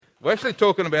We're actually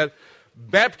talking about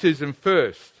baptism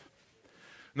first.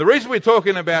 And the reason we're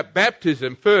talking about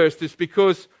baptism first is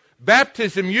because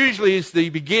baptism usually is the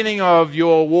beginning of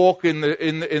your walk in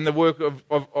the work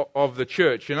of the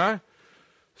church, you know.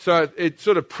 So it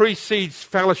sort of precedes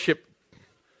fellowship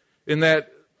in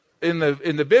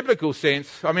the biblical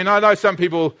sense. I mean, I know some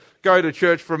people go to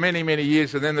church for many, many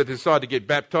years and then they decide to get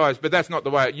baptized, but that's not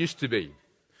the way it used to be.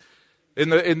 In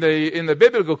the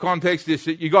biblical context, is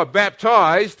that you got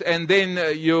baptized and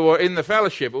then you were in the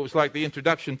fellowship. It was like the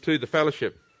introduction to the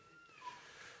fellowship.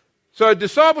 So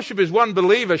discipleship is one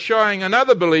believer showing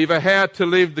another believer how to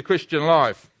live the Christian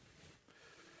life.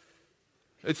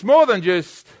 It's more than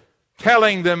just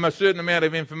telling them a certain amount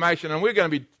of information, and we're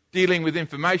going to be dealing with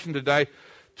information today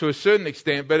to a certain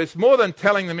extent, but it's more than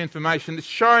telling them information. It's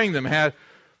showing them how,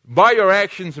 by your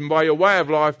actions and by your way of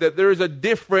life, that there is a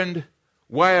different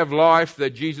way of life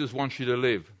that Jesus wants you to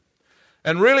live.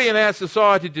 And really in our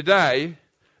society today,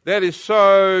 that is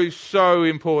so, so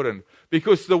important.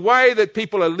 Because the way that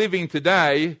people are living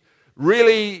today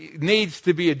really needs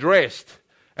to be addressed.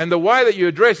 And the way that you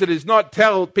address it is not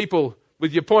tell people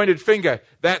with your pointed finger,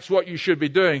 that's what you should be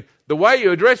doing. The way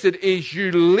you address it is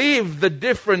you live the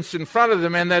difference in front of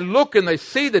them, and they look and they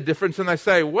see the difference and they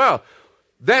say, well,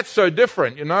 that's so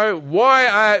different, you know.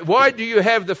 Why do you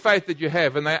have the faith that you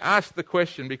have? And they ask the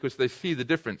question because they see the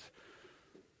difference.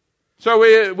 So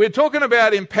we're talking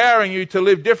about empowering you to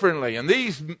live differently. And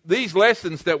these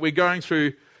lessons that we're going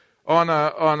through on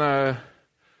a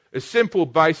simple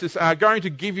basis are going to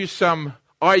give you some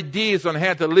ideas on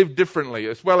how to live differently,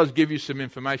 as well as give you some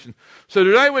information. So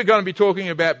today we're going to be talking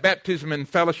about baptism and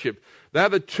fellowship. They're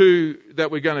the two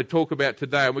that we're going to talk about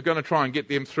today, and we're going to try and get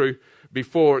them through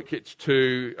before it gets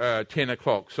to 10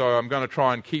 o'clock. So I'm going to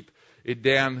try and keep it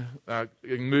down and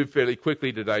move fairly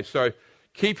quickly today. So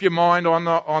keep your mind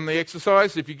on the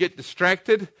exercise. If you get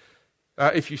distracted,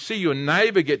 if you see your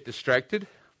neighbour get distracted,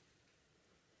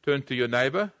 turn to your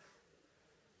neighbour,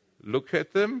 look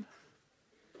at them,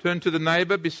 turn to the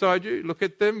neighbour beside you, look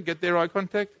at them, get their eye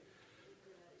contact.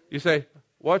 You say,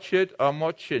 watch it, I'm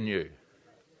watching you.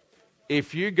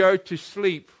 If you go to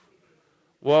sleep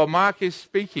while Mark is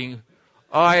speaking,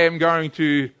 I am going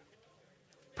to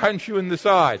punch you in the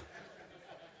side.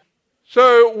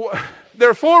 So there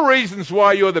are 4 reasons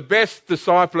why you're the best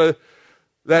discipler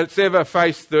that's ever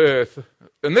faced the earth.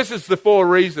 And this is the 4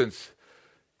 reasons.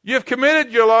 You've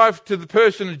committed your life to the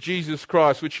person of Jesus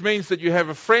Christ, which means that you have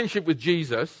a friendship with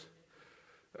Jesus.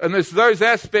 And there's those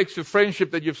aspects of friendship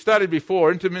that you've studied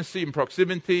before, intimacy and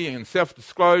proximity and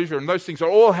self-disclosure, and those things are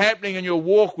all happening in your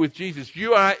walk with Jesus.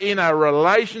 You are in a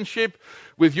relationship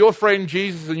with your friend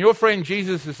Jesus, and your friend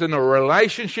Jesus is in a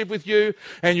relationship with you,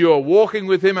 and you are walking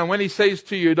with him. And when he says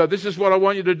to you, no, this is what I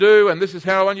want you to do, and this is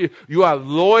how I want you, you are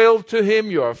loyal to him,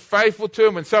 you are faithful to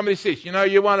him. When somebody says, you know,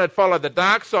 you want to follow the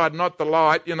dark side, not the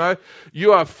light, you know,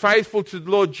 you are faithful to the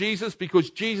Lord Jesus because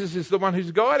Jesus is the one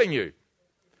who's guiding you.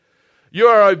 You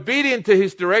are obedient to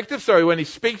his directive, so when he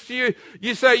speaks to you,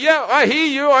 you say, yeah, I hear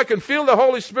you, I can feel the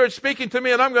Holy Spirit speaking to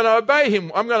me, and I'm going to obey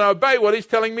him. I'm going to obey what he's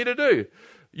telling me to do.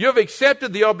 You've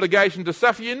accepted the obligation to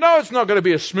suffer. You know it's not going to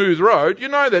be a smooth road. You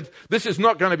know that this is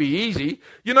not going to be easy.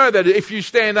 You know that if you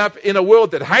stand up in a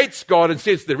world that hates God and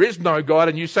says there is no God,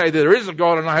 and you say there is a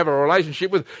God and I have a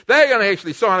relationship with, they're going to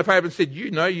actually sign a paper and say, you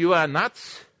know you are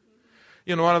nuts.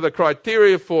 You know, one of the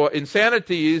criteria for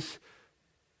insanity is,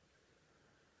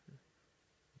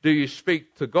 do you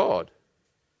speak to God?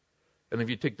 And if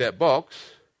you tick that box,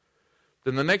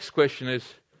 then the next question is,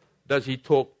 does he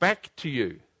talk back to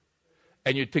you?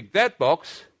 And you tick that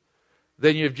box,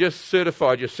 then you've just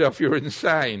certified yourself you're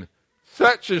insane.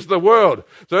 Such is the world.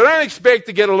 So don't expect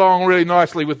to get along really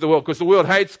nicely with the world, because the world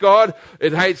hates God,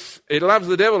 it loves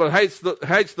the devil, it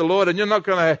hates the Lord, and you're not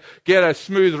going to get a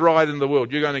smooth ride in the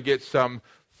world. You're going to get some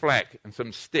flack and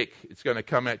some stick. It's going to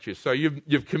come at you. So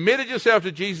you've committed yourself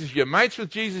to Jesus, you're mates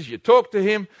with Jesus, you talk to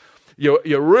him, you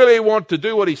really want to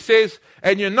do what he says,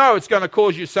 and you know it's going to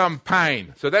cause you some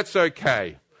pain. So that's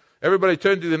okay. Everybody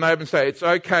turn to their neighbour and say, it's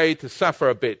okay to suffer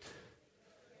a bit.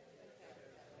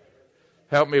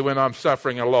 Help me when I'm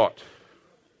suffering a lot.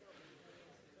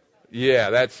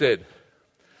 Yeah, that's it.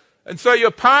 And so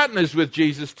you're partners with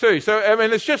Jesus too. So, I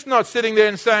mean, it's just not sitting there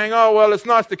and saying, oh, well, it's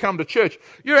nice to come to church.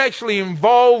 You're actually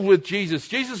involved with Jesus.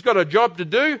 Jesus got a job to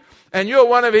do, and you're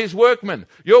one of his workmen.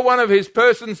 You're one of his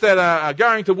persons that are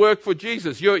going to work for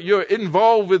Jesus. You're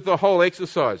involved with the whole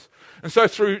exercise. And so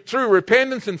through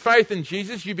repentance and faith in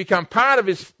Jesus, you become part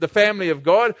of the family of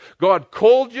God. God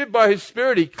called you by His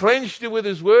Spirit. He cleansed you with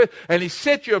His Word, and He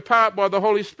set you apart by the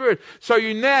Holy Spirit. So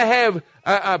you now have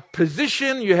a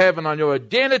position, you have on your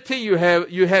identity, you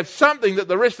have something that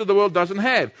the rest of the world doesn't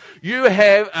have. You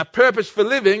have a purpose for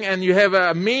living, and you have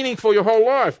a meaning for your whole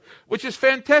life, which is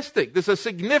fantastic. There's a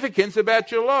significance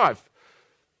about your life.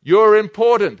 You're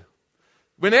important.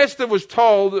 When Esther was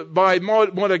told by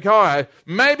Mordecai,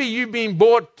 maybe you've been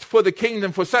bought for the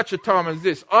kingdom for such a time as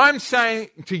this. I'm saying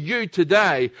to you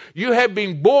today, you have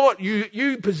been bought,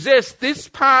 you possess this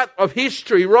part of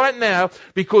history right now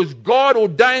because God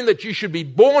ordained that you should be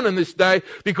born in this day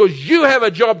because you have a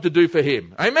job to do for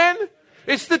Him. Amen?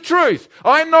 It's the truth.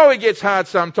 I know it gets hard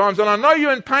sometimes, and I know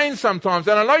you're in pain sometimes,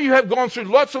 and I know you have gone through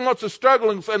lots and lots of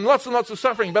struggles and lots of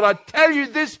suffering, but I tell you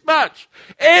this much,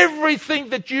 everything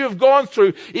that you have gone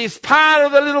through is part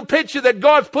of the little picture that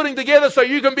God's putting together so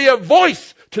you can be a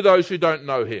voice to those who don't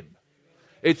know Him.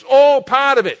 It's all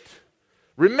part of it.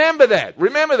 Remember that.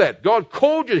 Remember that. God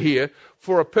called you here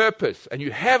for a purpose, and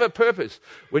you have a purpose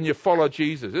when you follow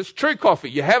Jesus. It's true coffee.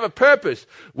 You have a purpose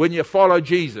when you follow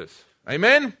Jesus.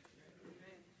 Amen?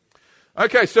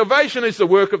 Okay, salvation is the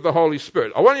work of the Holy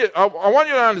Spirit. I want you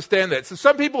to understand that. So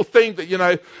some people think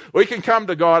that, we can come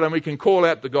to God and we can call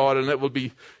out to God and it will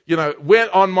be, when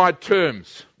on my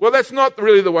terms. Well, that's not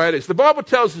really the way it is. The Bible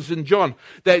tells us in John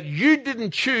that you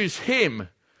didn't choose Him,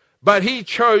 but He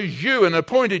chose you and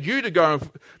appointed you to go.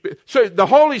 So the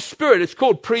Holy Spirit, it's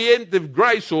called preemptive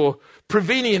grace or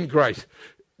prevenient grace.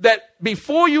 That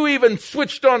before you even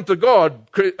switched on to God,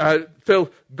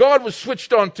 Phil, God was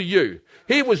switched on to you.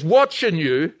 He was watching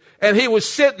you, and He was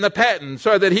setting the pattern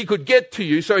so that He could get to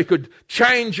you, so He could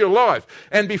change your life.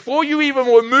 And before you even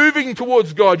were moving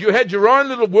towards God, you had your own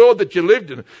little world that you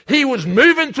lived in. He was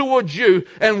moving towards you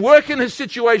and working His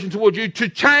situation towards you to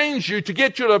change you, to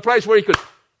get you to a place where He could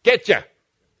get you.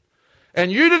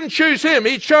 And you didn't choose Him.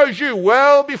 He chose you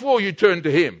well before you turned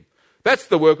to Him. That's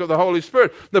the work of the Holy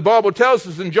Spirit. The Bible tells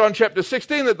us in John chapter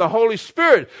 16 that the Holy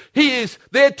Spirit, He is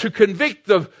there to convict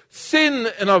of sin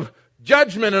and of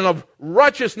judgment and of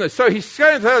righteousness. So He's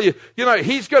going to tell you,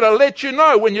 He's going to let you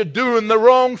know when you're doing the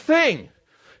wrong thing.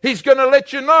 He's going to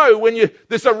let you know when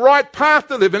there's a right path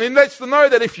to live. And He lets you know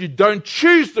that if you don't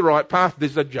choose the right path,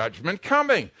 there's a judgment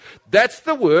coming. That's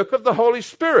the work of the Holy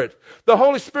Spirit. The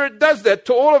Holy Spirit does that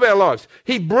to all of our lives.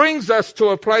 He brings us to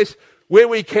a place where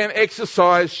we can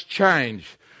exercise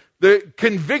change. The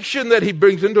conviction that He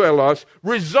brings into our lives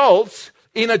results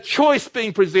in a choice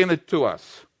being presented to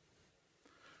us.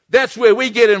 That's where we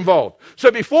get involved.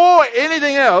 So before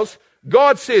anything else,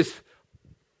 God says,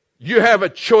 you have a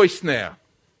choice now.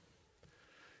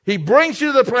 He brings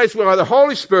you to the place where the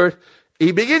Holy Spirit,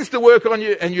 He begins to work on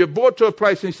you, and you're brought to a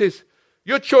place and He says,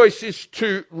 your choice is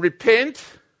to repent.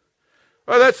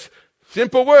 Oh, that's a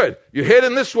simple word. You're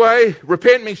heading this way.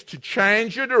 Repent means to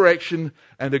change your direction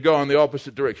and to go in the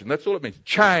opposite direction. That's all it means.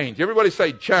 Change. Everybody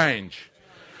say change.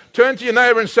 Turn to your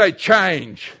neighbor and say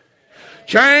change.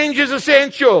 Change is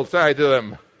essential, say to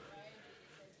them.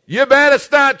 You better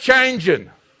start changing.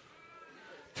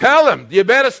 Tell them, you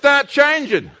better start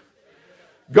changing.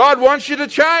 God wants you to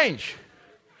change.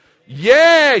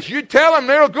 Yes, you tell them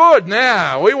they're good.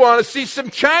 Now, we want to see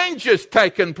some changes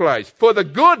taking place. For the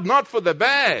good, not for the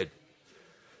bad.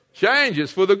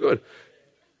 Changes for the good.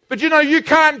 But you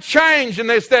can't change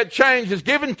unless that change is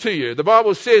given to you. The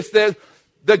Bible says that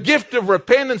the gift of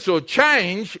repentance or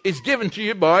change is given to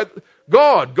you by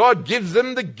God. God gives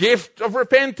them the gift of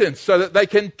repentance so that they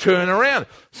can turn around.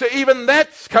 So even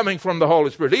that's coming from the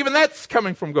Holy Spirit. Even that's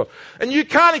coming from God. And you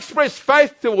can't express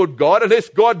faith toward God unless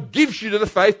God gives you the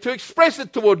faith to express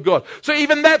it toward God. So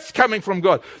even that's coming from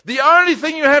God. The only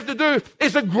thing you have to do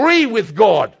is agree with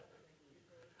God.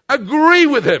 Agree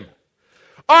with Him.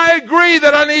 I agree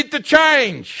that I need to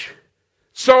change,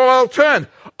 so I'll turn.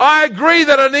 I agree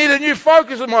that I need a new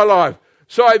focus in my life,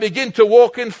 so I begin to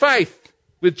walk in faith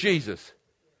with Jesus.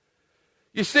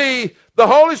 You see, the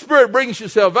Holy Spirit brings you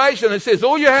salvation and says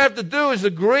all you have to do is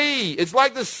agree. It's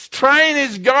like this train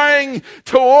is going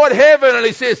toward heaven and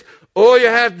He says all you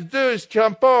have to do is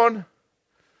jump on.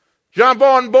 Jump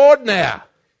on board now.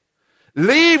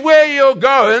 Leave where you're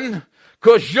going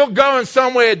because you're going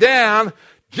somewhere down.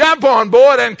 Jump on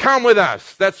board and come with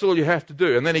us. That's all you have to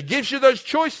do. And then He gives you those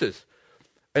choices.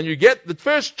 And you get the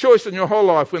first choice in your whole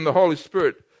life when the Holy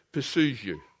Spirit pursues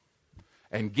you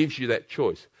and gives you that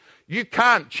choice. You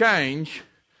can't change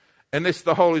unless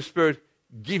the Holy Spirit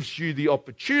gives you the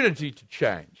opportunity to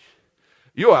change.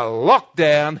 You are locked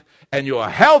down and you are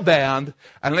held bound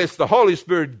unless the Holy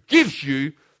Spirit gives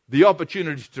you the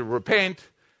opportunity to repent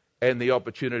and the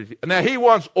opportunity. Now, he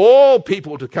wants all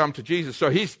people to come to Jesus, so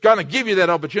he's going to give you that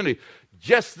opportunity.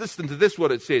 Just listen to this,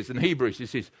 what it says in Hebrews. It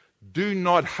says, do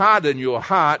not harden your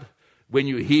heart when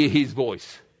you hear his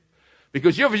voice.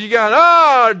 Because you're going,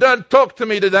 oh, don't talk to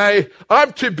me today.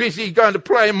 I'm too busy going to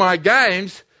play my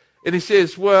games. And he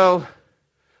says, well,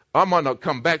 I might not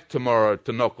come back tomorrow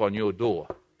to knock on your door.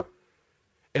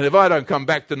 And if I don't come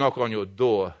back to knock on your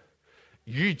door,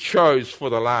 you chose for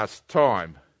the last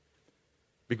time,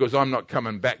 because I'm not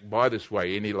coming back by this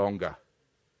way any longer.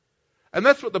 And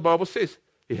that's what the Bible says.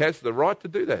 He has the right to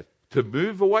do that, to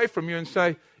move away from you and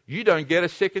say, you don't get a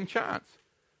second chance.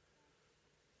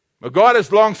 But God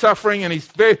is long-suffering, and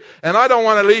and I don't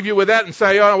want to leave you with that and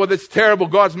say, oh, well, that's terrible,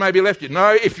 God's maybe left you.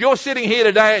 No, if you're sitting here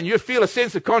today and you feel a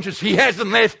sense of conscience, he hasn't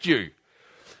left you.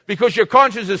 Because your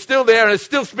conscience is still there and it's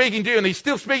still speaking to you, and he's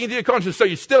still speaking to your conscience, so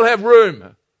you still have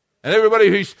room. And everybody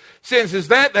who senses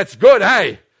that, that's good,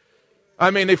 hey? I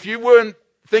mean, if you weren't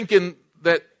thinking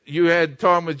that you had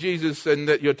time with Jesus and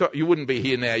that you wouldn't be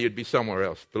here now, you'd be somewhere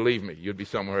else. Believe me, you'd be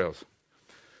somewhere else.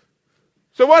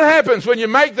 So what happens when you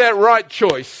make that right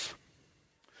choice?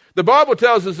 The Bible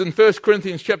tells us in 1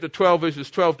 Corinthians chapter 12,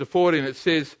 verses 12 to 14, it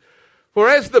says, for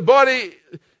as the body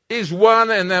is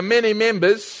one and there are many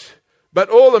members, but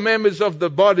all the members of the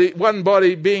body, one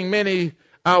body being many,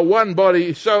 are one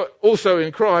body, so also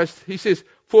in Christ, he says,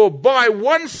 for by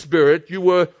one Spirit you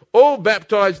were all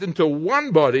baptized into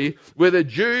one body, whether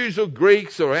Jews or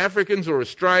Greeks or Africans or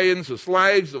Australians or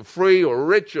slaves or free or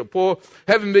rich or poor,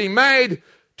 having been made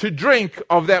to drink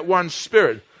of that one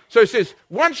Spirit. So he says,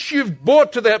 once you've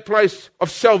brought to that place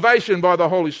of salvation by the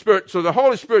Holy Spirit, so the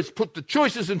Holy Spirit's put the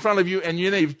choices in front of you and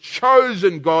you've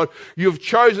chosen God, you've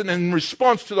chosen in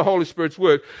response to the Holy Spirit's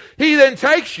work, he then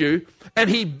takes you and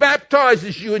he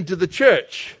baptizes you into the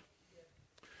church.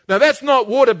 Now that's not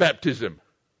water baptism.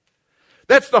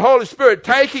 That's the Holy Spirit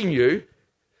taking you.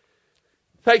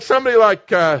 Take somebody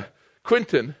like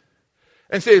Quinton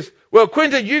and says, well,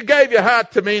 Quinton, you gave your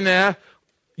heart to me now.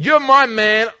 You're my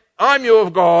man. I'm your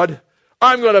God.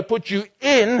 I'm going to put you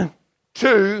in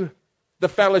to the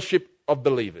fellowship of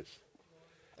believers.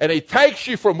 And he takes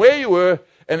you from where you were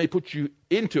and he puts you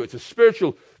into it. It's a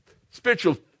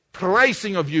spiritual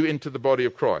placing of you into the body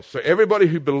of Christ. So everybody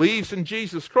who believes in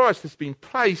Jesus Christ has been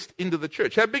placed into the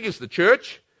church. How big is the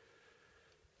church?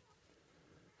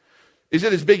 Is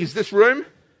it as big as this room?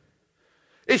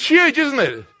 It's huge, isn't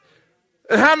it?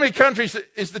 And how many countries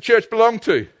does the church belong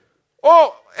to?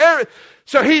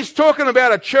 So he's talking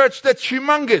about a church that's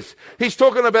humongous. He's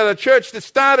talking about a church that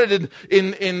started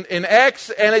in Acts,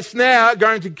 and it's now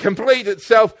going to complete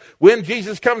itself when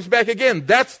Jesus comes back again.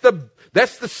 That's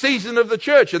the season of the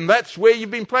church, and that's where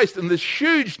you've been placed. And this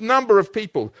huge number of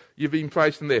people you've been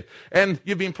placed in there. And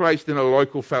you've been placed in a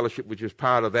local fellowship, which is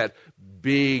part of that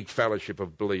big fellowship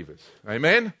of believers.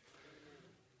 Amen?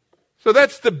 So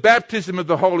that's the baptism of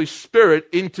the Holy Spirit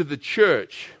into the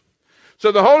church.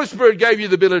 So the Holy Spirit gave you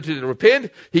the ability to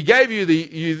repent. He gave you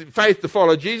the faith to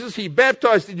follow Jesus. He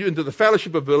baptized you into the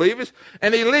fellowship of believers.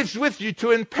 And he lives with you to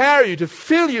empower you, to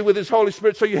fill you with his Holy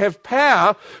Spirit so you have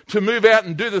power to move out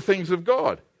and do the things of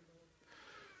God.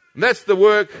 And that's the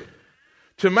work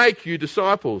to make you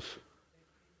disciples.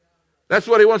 That's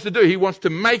what he wants to do. He wants to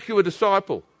make you a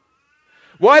disciple.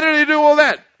 Why did he do all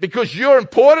that? Because you're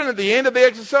important at the end of the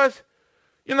exercise?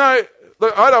 You know,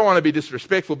 look, I don't want to be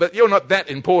disrespectful, but you're not that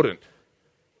important.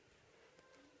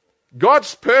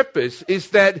 God's purpose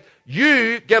is that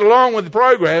you get along with the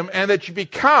program and that you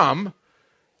become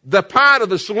the part of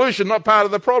the solution, not part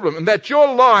of the problem. And that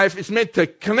your life is meant to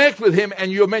connect with him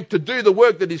and you're meant to do the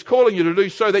work that he's calling you to do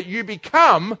so that you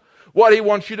become what he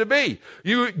wants you to be.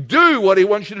 You do what he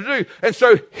wants you to do. And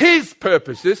so his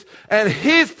purposes and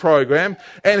his program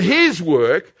and his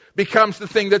work becomes the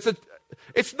thing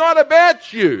it's not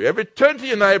about you. Turn to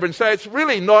your neighbor and say, it's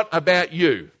really not about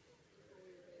you.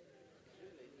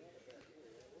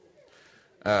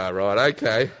 Right,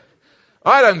 okay.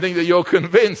 I don't think that you're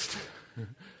convinced.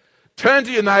 Turn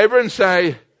to your neighbor and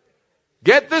say,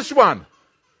 get this one.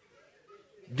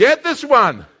 Get this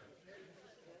one.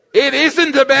 It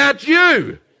isn't about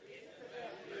you.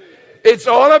 It's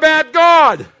all about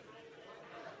God.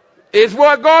 It's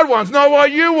what God wants, not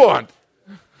what you want.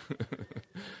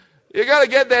 You got to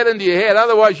get that into your head.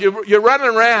 Otherwise, you're running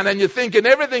around and you're thinking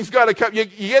everything's got to come. You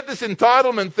get this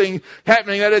entitlement thing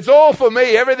happening that it's all for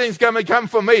me. Everything's going to come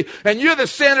for me. And you're the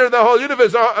center of the whole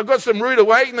universe. I've got some rude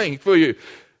awakening for you.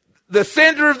 The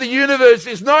center of the universe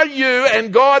is not you,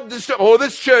 and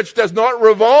this church does not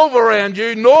revolve around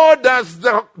you, nor does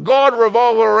God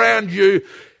revolve around you.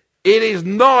 It is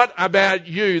not about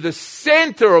you. The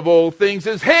center of all things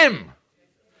is him.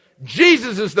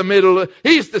 Jesus is the middle.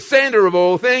 He's the center of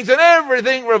all things, and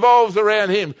everything revolves around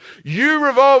him. You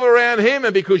revolve around him,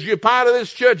 and because you're part of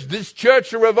this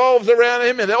church revolves around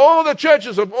him, and all the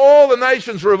churches of all the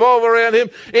nations revolve around him.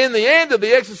 In the end of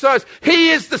the exercise, he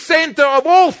is the center of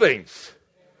all things.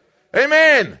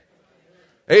 Amen.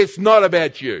 It's not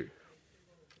about you.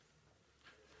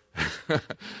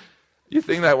 You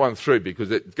think that one through,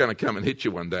 because it's going to come and hit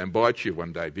you one day and bite you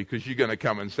one day, because you're going to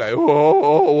come and say,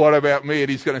 oh, what about me? And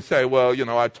he's going to say, well,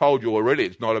 I told you already,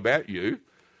 it's not about you.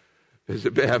 It's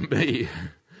about me.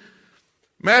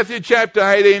 Matthew chapter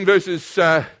 18 verses,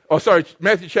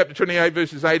 Matthew chapter 28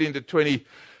 verses 18 to 20.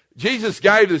 Jesus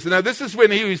gave this. Now, this is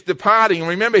when he was departing.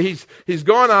 Remember, he's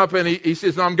gone up and he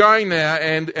says, I'm going now.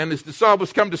 And his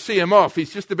disciples come to see him off.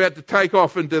 He's just about to take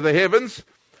off into the heavens.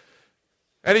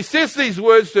 And he says these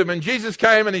words to them, and Jesus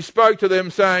came and he spoke to them,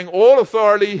 saying, all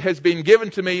authority has been given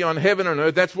to me on heaven and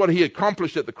earth. That's what he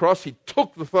accomplished at the cross. He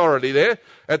took the authority there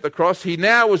at the cross. He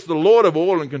now was the Lord of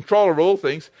all and control of all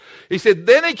things. He said,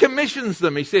 then he commissions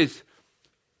them. He says,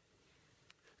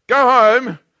 go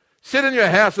home, sit in your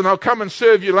house, and I'll come and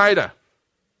serve you later.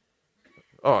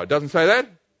 Oh, it doesn't say that?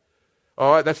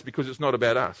 Oh, that's because it's not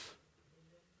about us.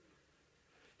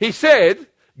 He said,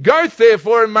 go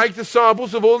therefore and make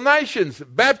disciples of all nations,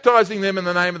 baptizing them in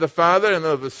the name of the Father and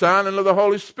of the Son and of the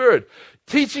Holy Spirit,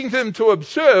 teaching them to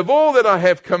observe all that I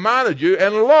have commanded you.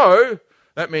 And lo,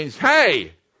 that means,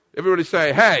 hey. Everybody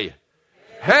say, hey.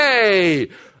 Hey,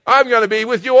 I'm going to be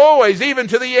with you always, even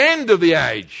to the end of the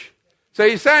age. So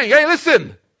he's saying, hey,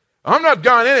 listen, I'm not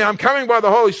going anywhere. I'm coming by the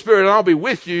Holy Spirit, and I'll be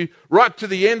with you right to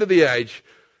the end of the age.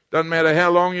 Doesn't matter how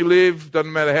long you live,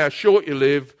 doesn't matter how short you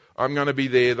live, I'm going to be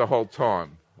there the whole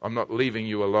time. I'm not leaving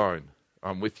you alone.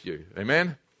 I'm with you.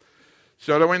 Amen?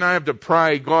 So that we don't have to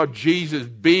pray, God, Jesus,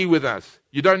 be with us.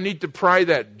 You don't need to pray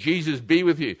that. Jesus, be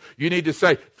with you. You need to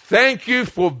say, thank you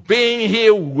for being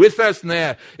here with us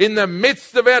now. In the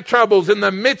midst of our troubles, in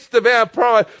the midst of our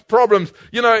problems.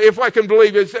 If I can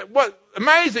believe it. What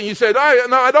amazing. You said,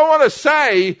 I don't want to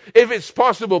say if it's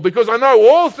possible, because I know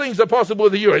all things are possible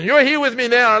with you, and you're here with me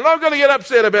now. I'm not going to get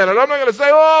upset about it. I'm not going to say,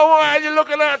 oh, why are you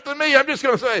looking after me? I'm just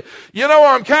going to say,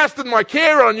 I'm casting my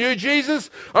care on you, Jesus.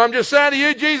 I'm just saying to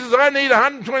you, Jesus, I need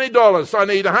 $120. I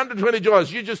need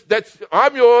 $120.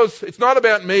 I'm yours. It's not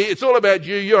about me. It's all about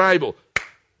you. You're able.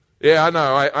 Yeah, I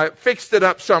know. I fixed it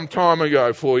up some time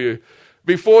ago for you.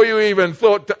 Before you even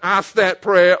thought to ask that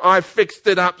prayer, I fixed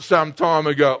it up some time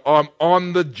ago. I'm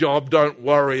on the job. Don't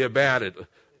worry about it.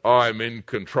 I'm in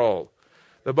control.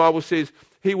 The Bible says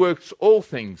he works all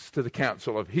things to the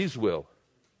counsel of his will.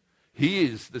 He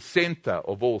is the center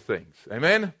of all things.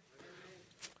 Amen?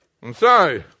 And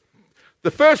so,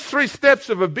 the first 3 steps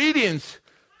of obedience,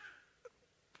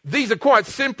 these are quite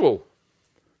simple.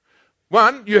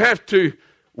 One, you have to,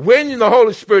 when the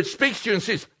Holy Spirit speaks to you and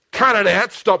says, cut it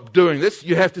out, stop doing this,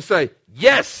 you have to say,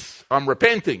 yes, I'm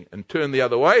repenting, and turn the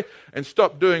other way and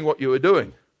stop doing what you were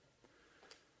doing.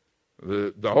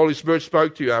 The Holy Spirit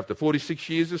spoke to you after 46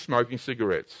 years of smoking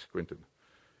cigarettes, Quentin.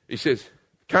 He says,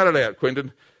 cut it out,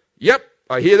 Quentin. Yep,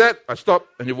 I hear that. I stop,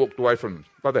 and you walked away from him.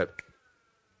 Like that.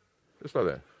 Just like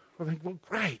that. I think, well,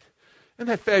 great. Isn't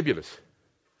that fabulous?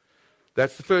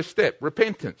 That's the first step,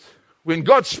 repentance. When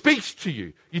God speaks to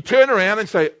you, you turn around and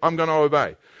say, I'm going to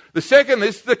obey. The second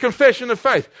is the confession of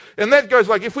faith. And that goes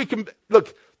like, if we can,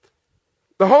 look,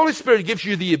 the Holy Spirit gives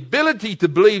you the ability to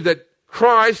believe that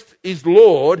Christ is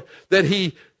Lord, that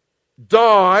he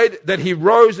died, that he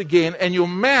rose again, and your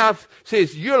mouth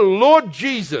says, you're Lord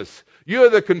Jesus. You're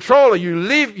the controller.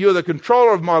 You're the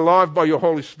controller of my life by your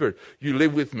Holy Spirit. You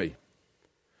live with me.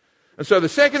 And so the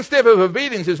second step of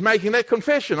obedience is making that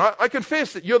confession. I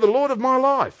confess that you're the Lord of my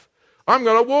life. I'm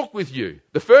going to walk with you.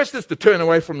 The first is to turn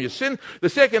away from your sin. The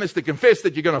second is to confess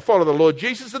that you're going to follow the Lord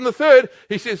Jesus. And the third,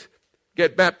 he says,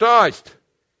 get baptized.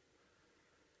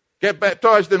 Get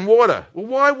baptized in water. Well,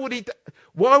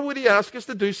 why would he ask us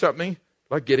to do something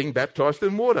like getting baptized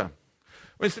in water?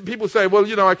 When people say,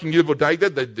 well, I can give or take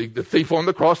that. The thief on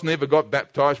the cross never got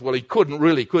baptized. Well, he couldn't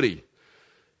really, could he?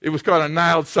 It was kind of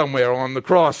nailed somewhere on the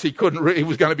cross. He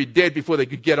was going to be dead before they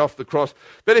could get off the cross.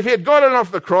 But if he had gotten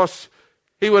off the cross,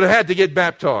 he would have had to get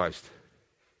baptized.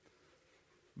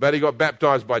 But he got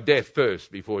baptized by death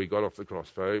first before he got off the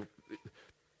cross. So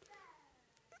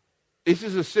this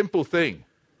is a simple thing.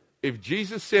 If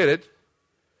Jesus said it,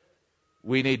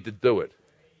 we need to do it.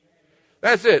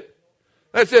 That's it.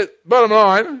 That's it. Bottom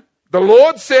line, the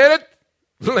Lord said it,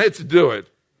 let's do it.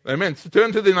 Amen. So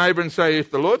turn to the neighbor and say,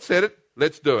 if the Lord said it,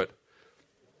 let's do it.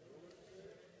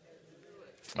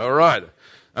 All right.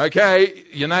 Okay,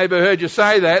 your neighbour heard you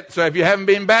say that, so if you haven't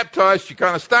been baptized, you're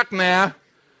kind of stuck now.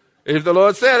 If the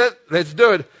Lord said it, let's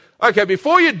do it. Okay,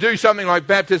 before you do something like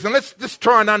baptism, let's just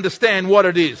try and understand what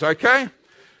it is, okay?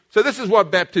 So this is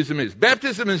what baptism is.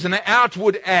 Baptism is an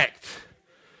outward act.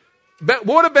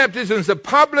 Water baptism is a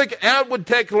public outward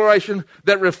declaration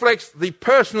that reflects the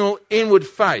personal inward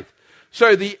faith.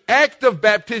 So the act of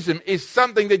baptism is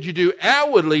something that you do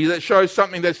outwardly that shows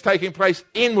something that's taking place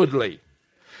inwardly.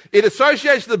 It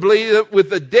associates the believer with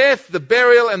the death, the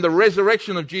burial, and the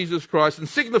resurrection of Jesus Christ and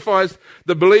signifies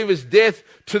the believer's death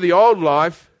to the old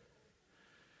life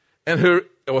and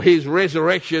his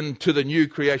resurrection to the new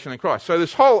creation in Christ. So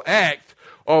this whole act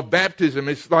of baptism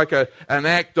is like an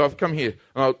act of, come here,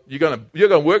 you're going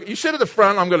to work. You sit at the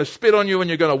front, I'm going to spit on you and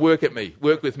you're going to work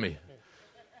with me.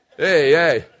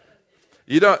 Hey.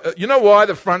 You know why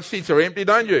the front seats are empty,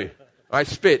 don't you? I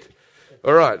spit.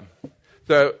 All right.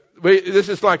 So this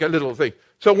is like a little thing.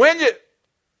 So when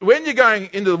you're going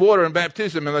into the water in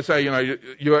baptism, and they say, you're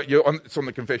on, it's on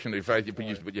the confession of your faith, you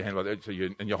used to put your hand like that,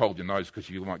 and you hold your nose because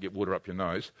you might get water up your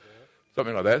nose,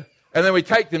 something like that. And then we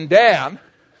take them down.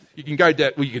 You can go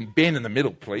down. Well, you can bend in the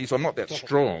middle, please. I'm not that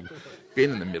strong.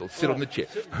 Bend in the middle. Sit on the chair.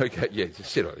 Okay, yeah,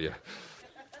 just sit on it. Yeah.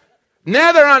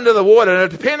 Now they're under the water, and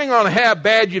depending on how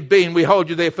bad you've been, we hold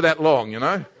you there for that long,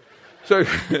 So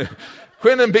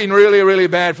Quinton been really, really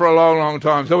bad for a long, long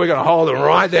time, so we're going to hold him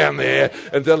right down there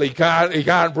until he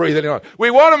can't breathe anymore.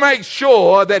 We want to make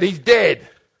sure that he's dead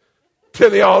to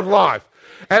the old life.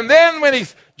 And then when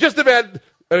he's just about,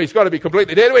 he's got to be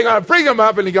completely dead, we're going to bring him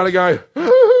up and he's going to go,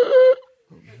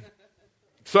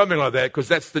 something like that, because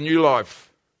that's the new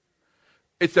life.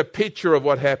 It's a picture of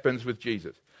what happens with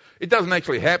Jesus. It doesn't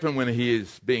actually happen when he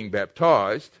is being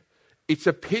baptized. It's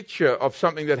a picture of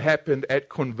something that happened at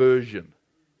conversion.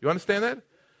 You understand that?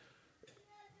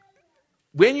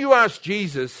 When you ask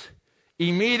Jesus,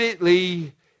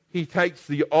 immediately he takes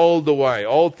the old away.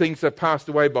 Old things have passed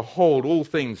away. Behold, all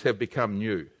things have become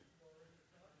new.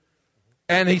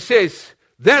 And he says,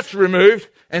 that's removed,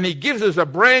 and he gives us a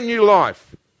brand new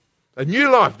life. A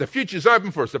new life. The future's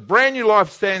open for us. A brand new life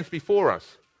stands before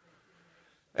us.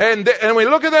 And we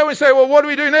look at that and we say, well, what do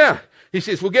we do now? He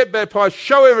says, we'll get baptized,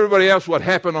 show everybody else what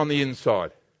happened on the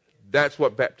inside. That's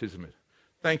what baptism is.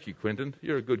 Thank you, Quinton.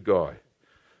 You're a good guy.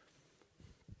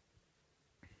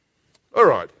 All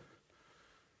right.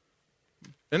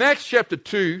 In Acts chapter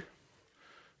 2,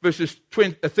 verses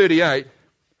 38,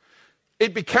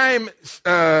 it became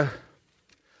the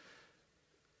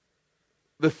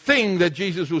thing that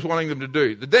Jesus was wanting them to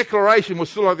do. The declaration was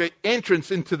sort of like the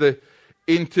entrance into the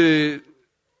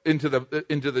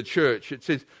church. It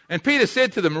says, and Peter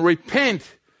said to them,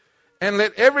 repent and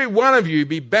let every one of you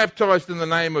be baptized in the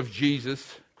name of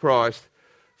Jesus Christ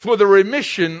for the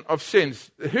remission of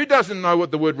sins. Who doesn't know what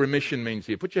the word remission means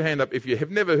here? Put your hand up if you have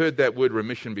never heard that word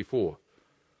remission before.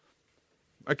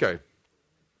 Okay.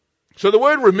 So the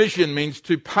word remission means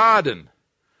to pardon,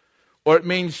 or it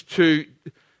means to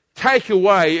take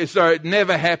away as though it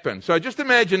never happened. So just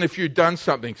imagine if you'd done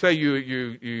something. Say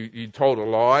you told a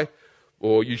lie,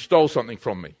 or you stole something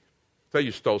from me. Say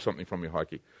you stole something from me,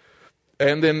 Heike.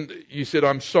 And then you said,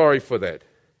 I'm sorry for that.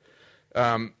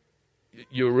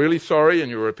 You were really sorry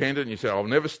and you repented and you said, I'll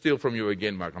never steal from you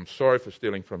again, Mark. I'm sorry for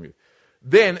stealing from you.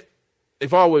 Then,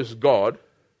 if I was God,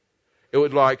 it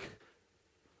would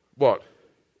what?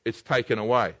 It's taken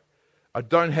away. I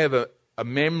don't have a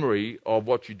memory of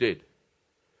what you did.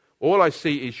 All I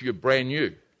see is you're brand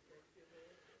new.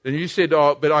 Then you said,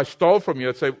 oh, but I stole from you.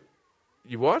 I'd say,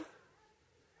 you what?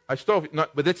 I stole, no,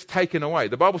 but that's taken away.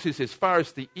 The Bible says, as far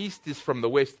as the east is from the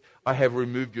west, I have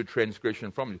removed your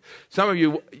transgression from you. Some of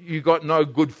you got no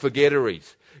good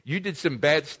forgetteries. You did some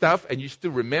bad stuff and you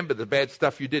still remember the bad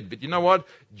stuff you did. But you know what?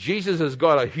 Jesus has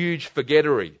got a huge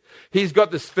forgettery. He's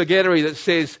got this forgettery that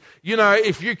says,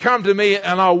 if you come to me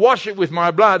and I'll wash it with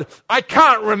my blood, I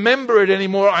can't remember it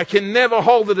anymore. I can never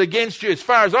hold it against you. As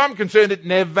far as I'm concerned, it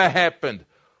never happened.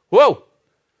 Whoa,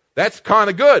 that's kind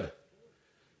of good.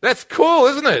 That's cool,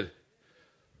 isn't it?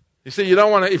 You see, you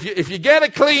don't want to, if you get a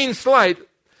clean slate,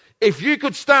 if you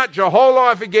could start your whole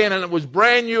life again and it was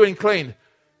brand new and clean,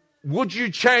 would you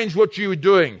change what you were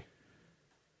doing?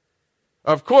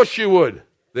 Of course you would.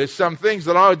 There's some things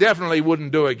that I definitely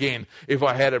wouldn't do again if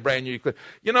I had a brand new clean.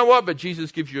 You know what? But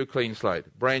Jesus gives you a clean slate,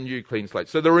 brand new clean slate.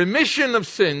 So the remission of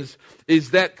sins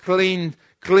is that clean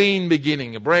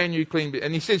beginning, a brand new clean.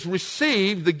 And he says,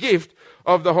 receive the gift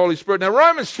of the Holy Spirit. Now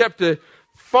Romans chapter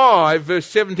 5 verse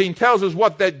 17 tells us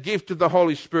what that gift of the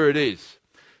Holy Spirit is.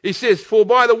 He says, for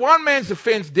by the one man's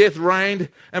offense death reigned,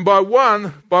 and by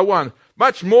one,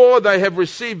 much more they have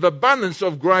received abundance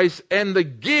of grace, and the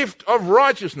gift of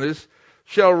righteousness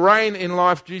shall reign in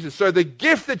life Jesus. So the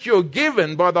gift that you're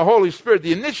given by the Holy Spirit,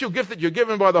 the initial gift that you're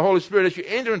given by the Holy Spirit as you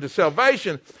enter into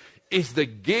salvation, is the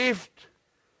gift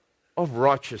of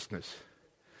righteousness.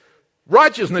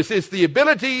 Righteousness is the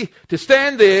ability to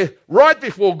stand there right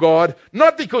before God,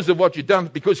 not because of what you've done,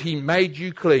 but because He made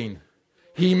you clean.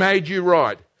 He made you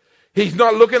right. He's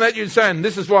not looking at you and saying,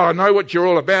 this is why I know what you're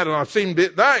all about and I've seen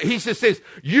it. No, He just says,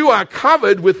 you are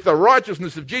covered with the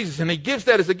righteousness of Jesus, and He gives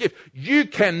that as a gift. You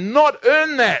cannot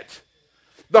earn that.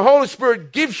 The Holy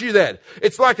Spirit gives you that.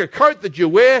 It's like a coat that you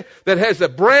wear that has a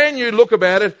brand new look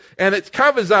about it, and it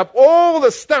covers up all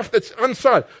the stuff that's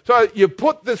inside. So you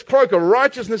put this cloak of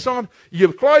righteousness on,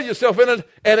 you clothe yourself in it,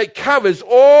 and it covers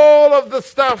all of the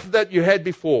stuff that you had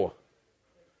before.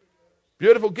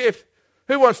 Beautiful gift.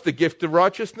 Who wants the gift of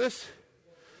righteousness?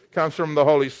 Comes from the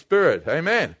Holy Spirit.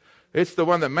 Amen. It's the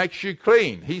one that makes you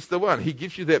clean. He's the one. He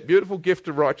gives you that beautiful gift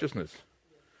of righteousness.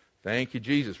 Thank you,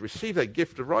 Jesus. Receive that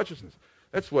gift of righteousness.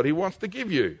 That's what He wants to give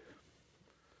you.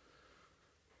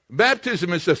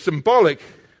 Baptism is a symbolic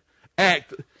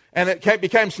act, and it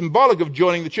became symbolic of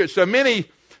joining the church. So many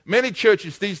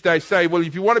churches these days say, well,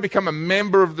 if you want to become a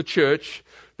member of the church,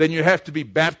 then you have to be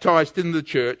baptized in the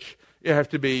church. You have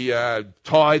to be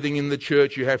tithing in the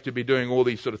church. You have to be doing all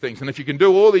these sort of things. And if you can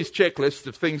do all these checklists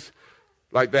of things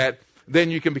like that,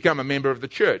 then you can become a member of the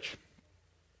church.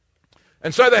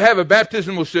 And so they have a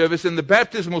baptismal service, and the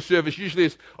baptismal service usually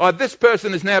is, this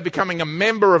person is now becoming a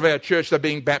member of our church. They're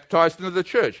being baptized into the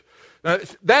church. Now,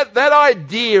 that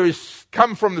idea is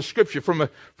come from the Scripture, from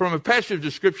a passage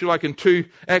of Scripture like in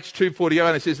Acts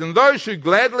 2:48. It says, and those who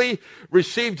gladly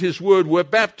received His word were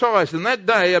baptized. And that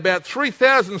day, about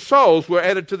 3,000 souls were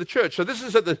added to the church. So this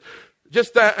is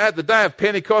just at the day of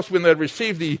Pentecost, when they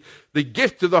received the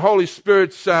gift of the Holy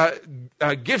Spirit's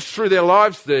gifts through their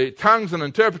lives, the tongues and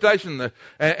interpretation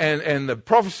and the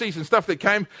prophecies and stuff that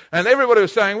came. And everybody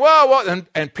was saying, well, what?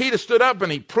 And Peter stood up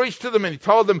and he preached to them and he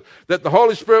told them that the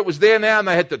Holy Spirit was there now and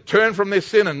they had to turn from their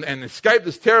sin and escape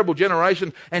this terrible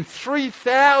generation. And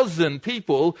 3,000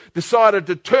 people decided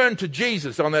to turn to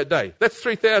Jesus on that day. That's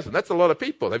 3,000. That's a lot of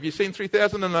people. Have you seen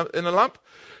 3,000 in a lump?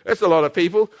 That's a lot of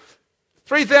people.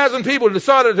 3,000 people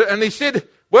decided, and He said,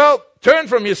 well, turn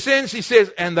from your sins, He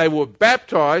says, and they were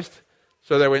baptized.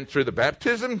 So they went through the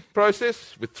baptism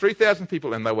process with 3,000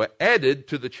 people, and they were added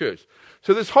to the church.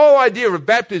 So this whole idea of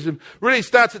baptism really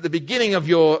starts at the beginning of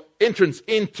your entrance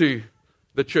into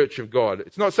the church of God.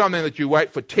 It's not something that you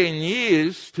wait for 10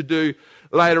 years to do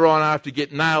later on after you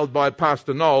get nailed by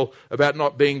Pastor Noel about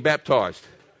not being baptized.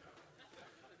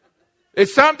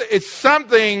 It's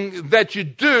something that you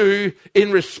do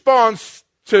in response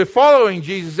to following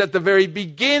Jesus at the very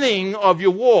beginning of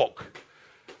your walk.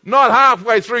 Not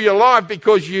halfway through your life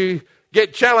because you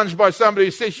get challenged by somebody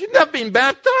who says, you've never been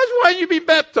baptized? Why haven't you been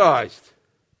baptized?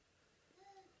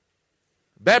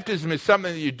 Baptism is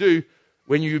something that you do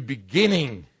when you're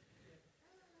beginning.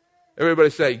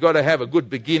 Everybody say, you've got to have a good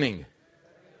beginning.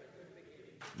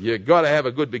 You've got to have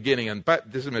a good beginning, and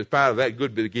baptism is part of that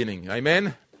good beginning.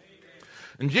 Amen?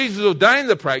 And Jesus ordained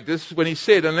the practice when He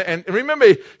said, and remember,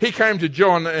 He came to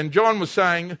John, and John was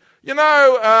saying,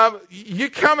 you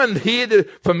coming here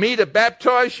for me to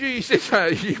baptize you? He says,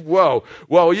 whoa,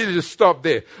 you just stop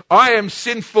there. I am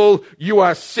sinful, you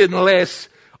are sinless.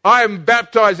 I am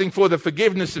baptizing for the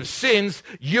forgiveness of sins.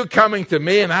 You're coming to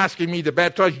me and asking me to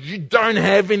baptize. You don't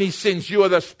have any sins. You are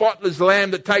the spotless lamb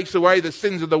that takes away the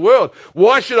sins of the world.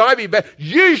 Why should I be baptized?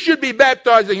 You should be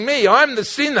baptizing me. I'm the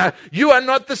sinner. You are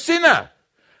not the sinner.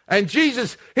 And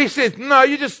Jesus, He says, no,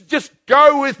 you just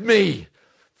go with me.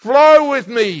 Flow with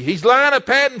me. He's laying a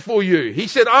pattern for you. He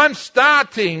said, I'm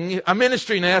starting a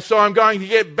ministry now, so I'm going to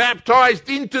get baptized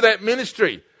into that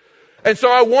ministry. And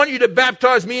so I want you to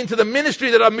baptize me into the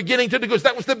ministry that I'm beginning to do, because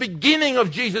that was the beginning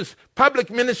of Jesus' public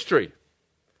ministry.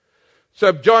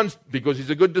 So John, because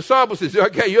he's a good disciple, says,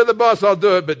 okay, you're the boss, I'll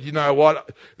do it, but you know what?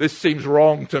 This seems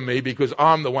wrong to me because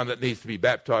I'm the one that needs to be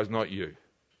baptized, not you.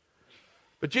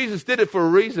 But Jesus did it for a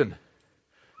reason,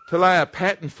 to lay a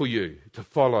pattern for you to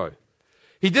follow.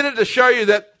 He did it to show you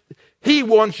that He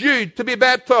wants you to be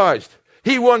baptized.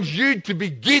 He wants you to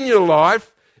begin your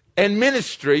life and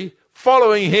ministry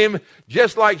following Him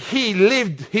just like He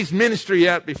lived His ministry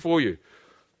out before you.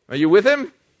 Are you with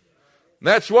Him?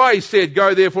 That's why He said,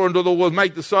 go therefore into the world,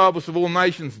 make disciples of all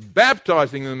nations,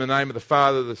 baptizing them in the name of the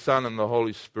Father, the Son, and the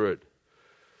Holy Spirit.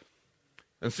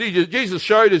 And see, Jesus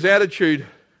showed His attitude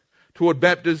toward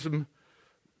baptism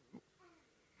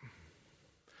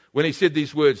when He said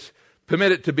these words,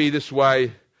 permit it to be this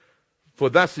way, for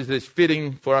thus is it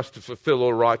fitting for us to fulfill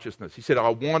all righteousness. He said, I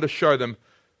want to show them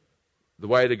the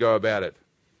way to go about it.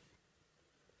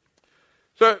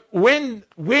 So when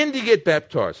do you get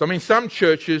baptized? I mean, some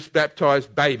churches baptize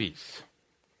babies,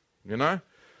 you know.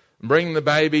 bring the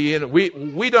baby in.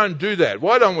 We don't do that.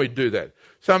 Why don't we do that?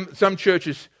 Some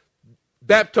churches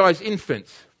baptize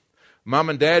infants. Mum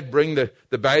and dad bring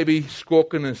the baby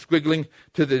squawking and squiggling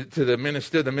to the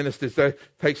minister. The minister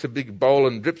takes a big bowl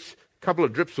and drips a couple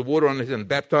of drips of water on it and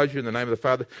baptize you in the name of the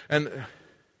Father. And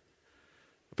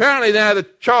apparently now the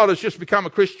child has just become a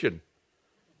Christian.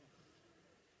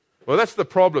 Well, that's the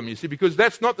problem, you see, because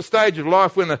that's not the stage of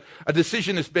life when a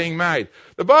decision is being made.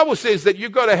 The Bible says that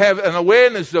you've got to have an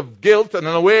awareness of guilt and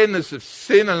an awareness of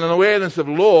sin and an awareness of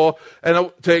law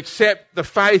and to accept the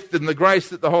faith and the grace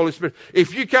that the Holy Spirit...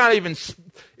 If you're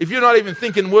not even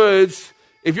thinking words,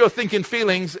 if you're thinking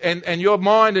feelings and your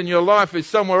mind and your life is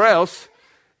somewhere else,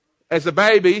 as a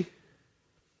baby,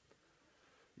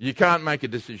 you can't make a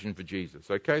decision for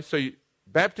Jesus, okay? So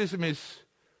baptism is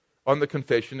on the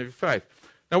confession of your faith.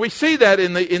 Now, we see that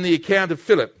in the account of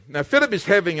Philip. Now, Philip is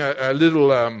having a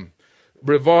little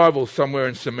revival somewhere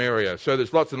in Samaria. So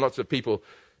there's lots and lots of people,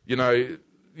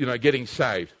 getting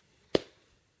saved.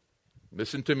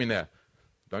 Listen to me now.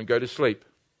 Don't go to sleep.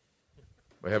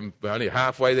 We're only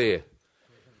halfway there.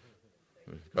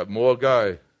 We've got more to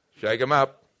go. Shake them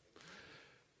up.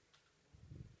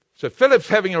 So Philip's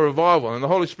having a revival, and the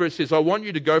Holy Spirit says, I want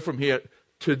you to go from here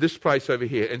to this place over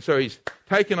here. And so he's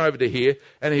taken over to here,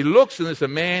 and he looks, and there's a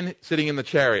man sitting in the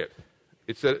chariot.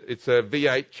 It's a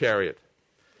V8 chariot.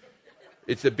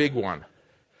 It's a big one.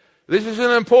 This is an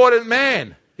important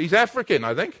man. He's African,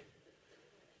 I think.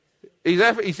 He's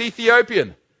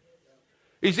Ethiopian.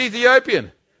 He's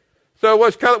Ethiopian. So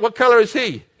what color is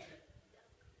he?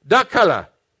 Dark color.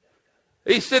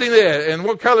 He's sitting there, and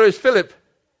what color is Philip?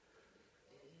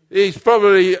 He's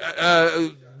probably,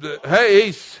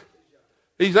 he's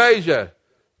Asia.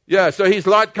 Yeah, so he's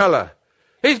light color.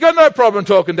 He's got no problem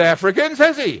talking to Africans,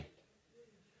 has he?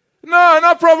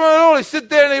 No problem at all. He sits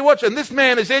there and he watches. And this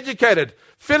man is educated.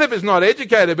 Philip is not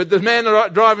educated, but the man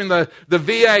driving the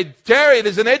V8 chariot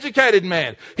is an educated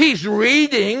man. He's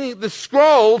reading the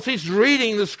scrolls. He's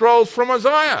reading the scrolls from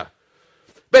Isaiah.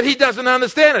 But he doesn't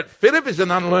understand it. Philip is an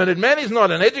unlearned man. He's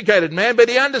not an educated man, but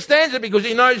he understands it because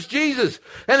he knows Jesus.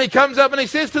 And he comes up and he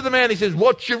says to the man, he says,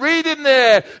 what you reading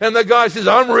there? And the guy says,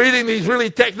 I'm reading these really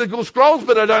technical scrolls,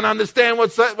 but I don't understand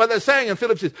what they're saying. And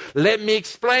Philip says, let me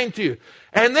explain to you.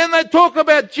 And then they talk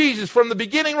about Jesus from the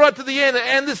beginning right to the end.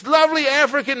 And this lovely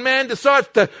African man decides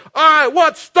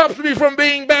what stops me from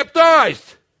being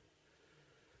baptized?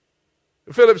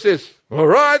 Philip says, all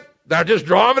right. They're just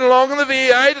driving along in the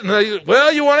V8,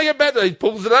 and you want to get baptized? He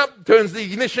pulls it up, turns the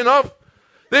ignition off.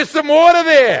 There's some water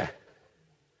there.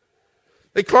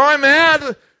 They climb out,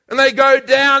 and they go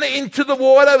down into the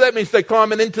water. That means they're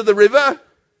climbing into the river.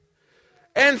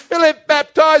 And Philip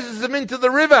baptizes them into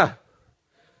the river.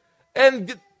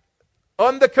 And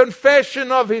on the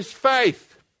confession of his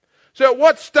faith. So at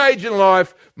what stage in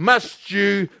life must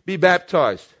you be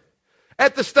baptized?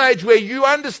 At the stage where you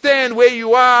understand where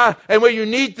you are and where you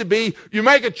need to be, you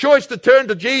make a choice to turn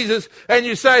to Jesus and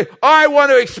you say, I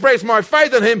want to express my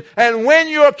faith in him. And when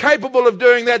you're capable of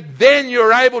doing that, then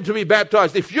you're able to be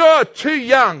baptized. If you're too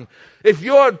young, if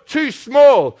you're too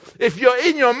small, if you're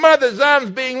in your mother's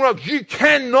arms being rocked, you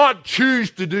cannot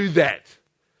choose to do that.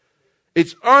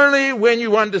 It's only when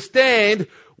you understand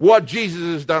what Jesus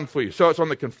has done for you. So it's on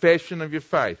the confession of your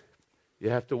faith.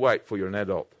 You have to wait for you're an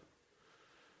adult.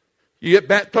 You get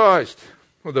baptized.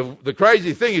 Well, the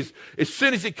crazy thing is, as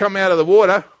soon as he come out of the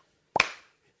water,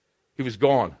 he was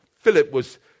gone. Philip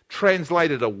was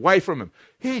translated away from him.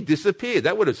 He disappeared.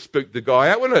 That would have spooked the guy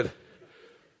out, wouldn't it?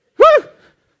 Woo!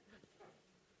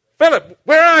 Philip,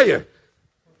 where are you?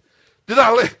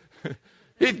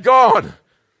 He'd gone.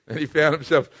 And he found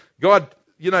himself. God,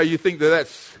 you think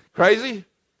that's crazy?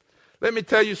 Let me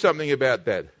tell you something about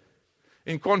that.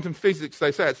 In quantum physics,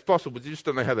 they say it's possible, but you just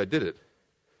don't know how they did it.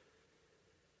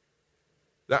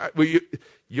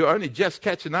 You're only just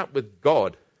catching up with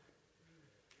God.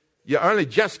 You're only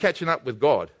just catching up with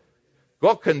God.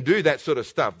 God can do that sort of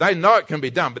stuff. They know it can be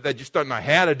done, but they just don't know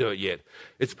how to do it yet.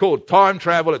 It's called time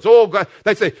travel. It's all.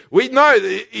 They say, we know,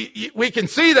 we can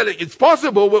see that it's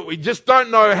possible, but we just don't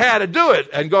know how to do it.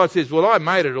 And God says, well, I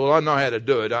made it. Well, I know how to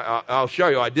do it. I'll show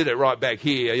you. I did it right back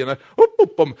here.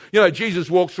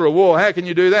 Jesus walks through a wall. How can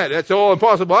you do that? That's all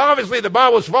impossible. Obviously, the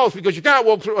Bible's false because you can't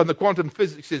walk through. And the quantum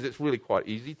physics says it's really quite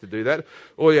easy to do that.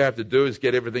 All you have to do is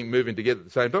get everything moving together at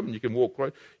the same time, and you can walk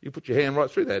right. You put your hand right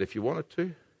through that if you wanted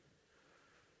to.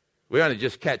 We're only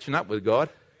just catching up with God.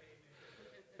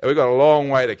 And we've got a long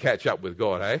way to catch up with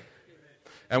God, eh?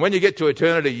 And when you get to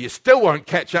eternity, you still won't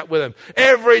catch up with him.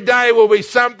 Every day will be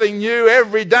something new.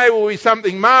 Every day will be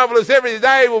something marvelous. Every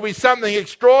day will be something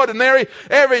extraordinary.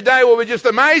 Every day will be just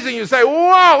amazing. You say,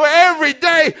 whoa, every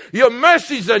day your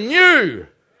mercies are new.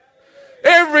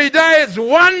 Every day it's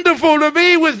wonderful to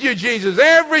be with you, Jesus.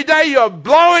 Every day you're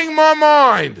blowing my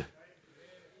mind.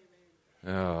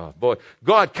 Oh, boy.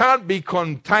 God can't be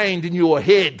contained in your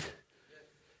head.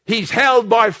 He's held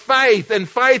by faith and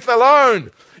faith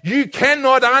alone. You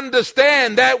cannot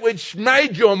understand that which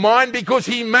made your mind because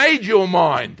he made your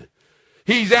mind.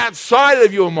 He's outside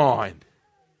of your mind.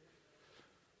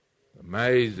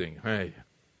 Amazing, hey?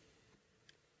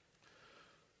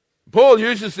 Paul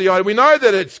uses the idea. We know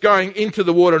that it's going into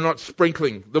the water, not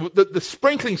sprinkling. The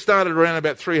sprinkling started around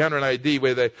about 300 AD,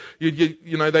 where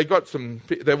they got some.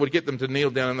 They would get them to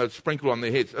kneel down and they'd sprinkle on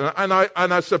their heads. And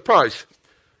I suppose,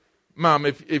 Mum,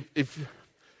 if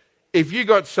you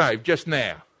got saved just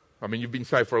now, I mean, you've been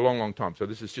saved for a long, long time, so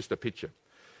this is just a picture.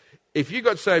 If you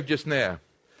got saved just now,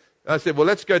 I said, well,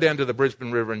 let's go down to the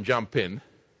Brisbane River and jump in.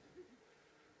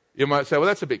 You might say, well,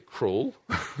 that's a bit cruel.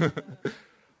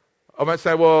 I might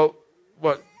say, well,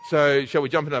 what? So shall we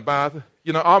jump in a bath?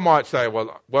 I might say,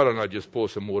 well, why don't I just pour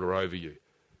some water over you?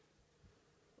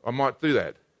 I might do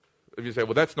that. If you say,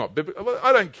 well, that's not biblical. Well,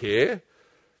 I don't care.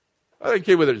 I don't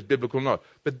care whether it's biblical or not.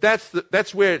 But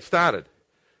that's where it started,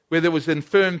 where there was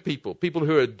infirm people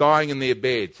who are dying in their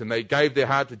beds, and they gave their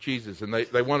heart to Jesus, and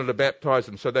they wanted to baptize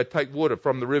them. So they'd take water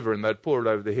from the river and they'd pour it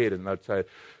over their head, and they'd say,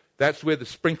 that's where the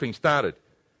sprinkling started.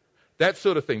 That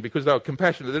sort of thing, because they were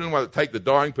compassionate. They didn't want to take the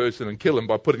dying person and kill him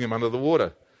by putting him under the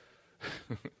water.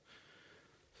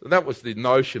 So that was the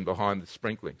notion behind the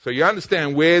sprinkling. So you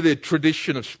understand where the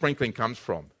tradition of sprinkling comes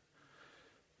from.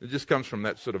 It just comes from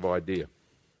that sort of idea.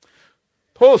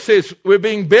 Paul says we're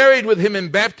being buried with him in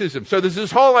baptism. So there's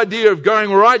this whole idea of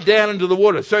going right down into the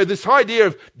water. So this idea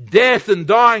of death and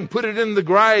dying, put it in the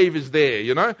grave, is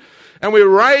there, And we're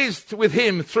raised with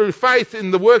him through faith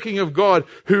in the working of God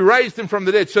who raised him from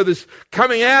the dead. So this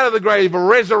coming out of the grave, a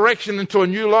resurrection into a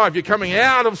new life. You're coming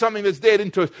out of something that's dead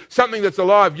into something that's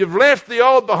alive. You've left the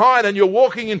old behind and you're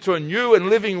walking into a new and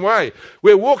living way.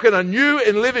 We're walking a new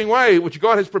and living way which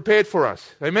God has prepared for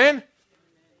us. Amen?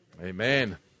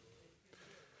 Amen.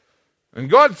 And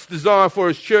God's desire for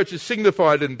his church is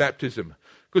signified in baptism.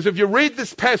 Because if you read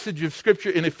this passage of Scripture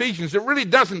in Ephesians, it really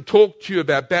doesn't talk to you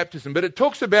about baptism, but it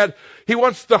talks about he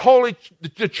wants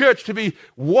the church to be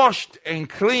washed and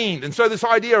cleaned. And so this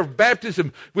idea of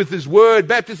baptism with his word,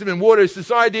 baptism in water, is this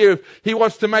idea of he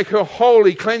wants to make her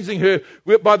holy, cleansing her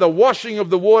by the washing of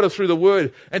the water through the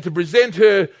word, and to present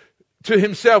her to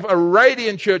himself a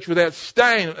radiant church without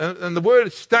stain. And the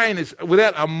word stain is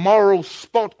without a moral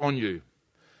spot on you.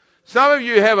 Some of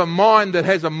you have a mind that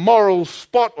has a moral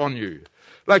spot on you.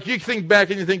 Like you think back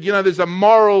and you think, there's a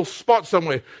moral spot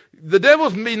somewhere. The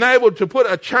devil's been able to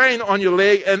put a chain on your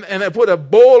leg and put a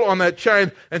ball on that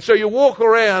chain. And so you walk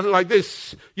around like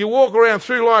this. You walk around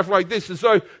through life like this. And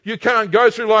so you can't go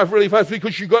through life really fast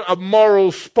because you've got a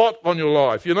moral spot on your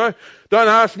life, Don't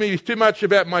ask me too much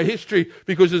about my history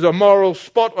because there's a moral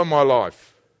spot on my life.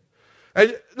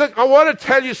 And look, I want to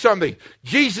tell you something.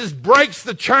 Jesus breaks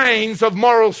the chains of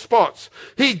moral spots.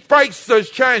 He breaks those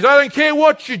chains. I don't care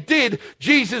what you did.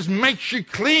 Jesus makes you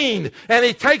clean. And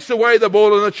he takes away the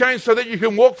ball and the chain so that you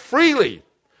can walk freely.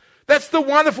 That's the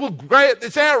wonderful, great,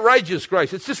 it's outrageous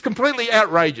grace. It's just completely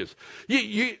outrageous.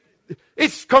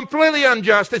 It's completely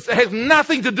unjust. It has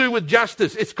nothing to do with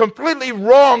justice. It's completely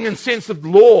wrong in sense of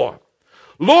law.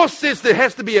 Law says there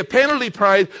has to be a penalty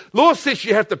paid. Law says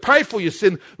you have to pay for your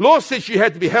sin. Law says you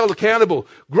have to be held accountable.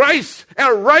 Grace,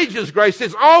 outrageous grace,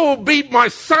 says, I will beat my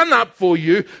son up for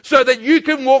you so that you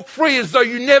can walk free as though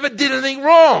you never did anything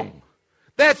wrong.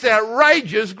 That's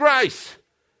outrageous grace.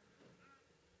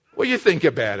 What do you think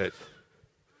about it?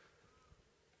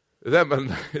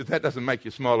 If that doesn't make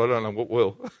you smile, I don't know what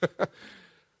will.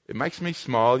 It makes me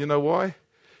smile. You know why?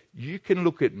 You can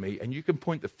look at me and you can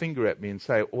point the finger at me and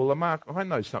say, well, Mark, I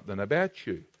know something about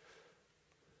you.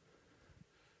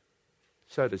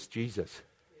 So does Jesus.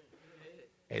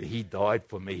 And he died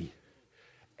for me.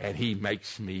 And he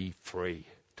makes me free.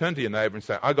 Turn to your neighbour and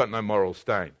say, I got no moral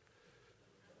stain.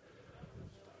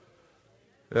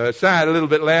 Say it a little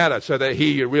bit louder so they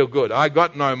hear you real good. I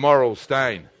got no moral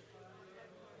stain.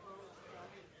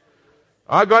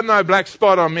 I got no black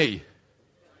spot on me.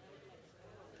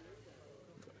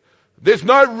 There's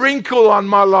no wrinkle on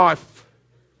my life.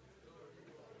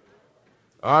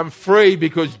 I'm free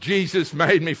because Jesus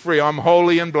made me free. I'm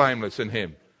holy and blameless in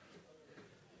him.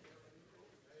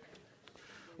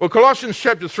 Well, Colossians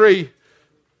chapter 3,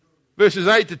 verses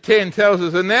 8 to 10 tells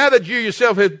us, and now that you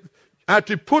yourself have are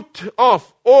to put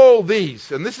off all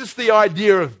these. And this is the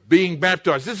idea of being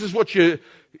baptized. This is what you...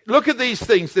 Look at these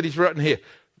things that he's written here.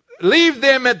 Leave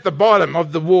them at the bottom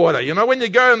of the water. You know, when you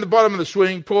go in the bottom of the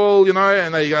swimming pool, you know,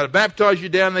 and they go to baptize you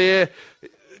down there,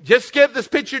 just get this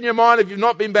picture in your mind if you've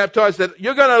not been baptized, that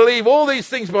you're going to leave all these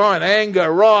things behind.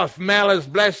 Anger, wrath, malice,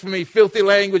 blasphemy, filthy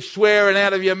language, swearing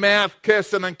out of your mouth,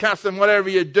 cursing and cussing, whatever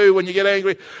you do when you get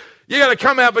angry. You're going to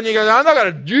come up and you go, I'm not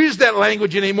going to use that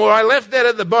language anymore. I left that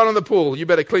at the bottom of the pool. You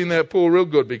better clean that pool real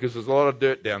good because there's a lot of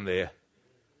dirt down there.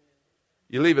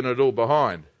 You're leaving it all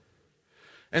behind.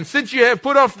 And since you have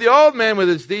put off the old man with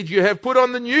his deeds, you have put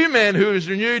on the new man who is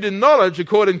renewed in knowledge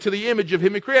according to the image of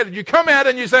him who created. You come out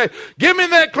and you say, give me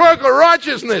that cloak of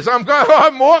righteousness. I'm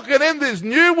walking in this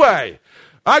new way.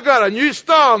 I got a new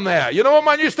style now. You know what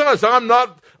my new style is?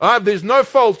 There's no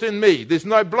fault in me. There's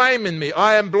no blame in me.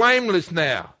 I am blameless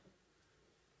now.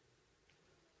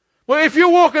 Well, if you're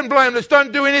walking blameless,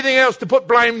 don't do anything else to put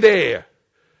blame there.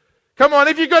 Come on,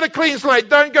 if you've got a clean slate,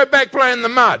 don't go back playing in the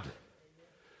mud.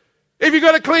 If you've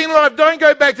got a clean life, don't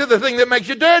go back to the thing that makes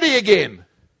you dirty again.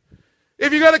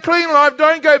 If you've got a clean life,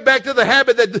 don't go back to the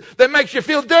habit that makes you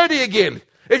feel dirty again.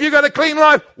 If you've got a clean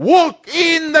life, walk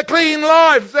in the clean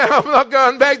life. Say, I'm not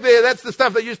going back there. That's the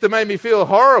stuff that used to make me feel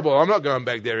horrible. I'm not going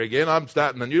back there again. I'm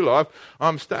starting a new life.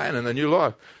 I'm staying in a new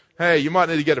life. Hey, you might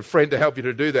need to get a friend to help you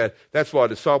to do that. That's why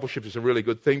discipleship is a really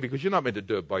good thing, because you're not meant to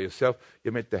do it by yourself.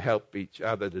 You're meant to help each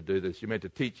other to do this. You're meant to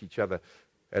teach each other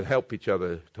and help each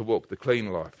other to walk the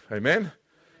clean life. Amen?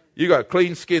 You got a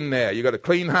clean skin now. You got a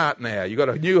clean heart now. You got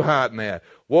a new heart now.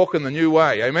 Walk in the new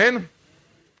way. Amen?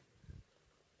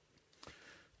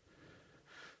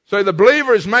 So the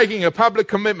believer is making a public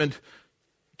commitment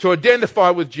to identify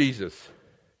with Jesus.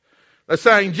 They're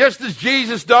saying, just as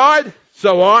Jesus died,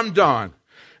 so I'm dying.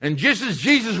 And just as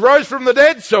Jesus rose from the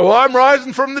dead, so I'm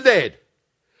rising from the dead.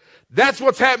 That's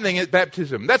what's happening at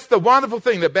baptism. That's the wonderful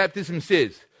thing that baptism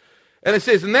says. And it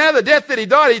says, now the death that he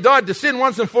died to sin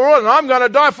once and for all, and I'm going to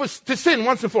die to sin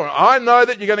once and for all. I know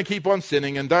that you're going to keep on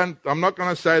sinning, and I'm not going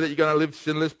to say that you're going to live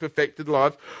sinless, perfected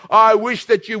life. I wish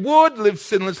that you would live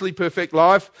sinlessly perfect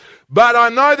life, but I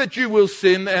know that you will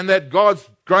sin, and that God's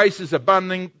grace is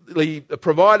abundantly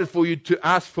provided for you to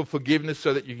ask for forgiveness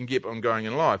so that you can keep on going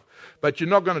in life. But you're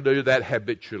not going to do that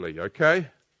habitually, okay?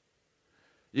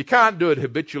 You can't do it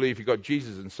habitually if you've got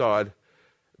Jesus inside,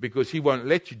 because he won't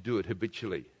let you do it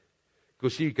habitually.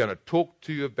 Because he's going to talk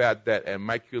to you about that and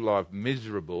make your life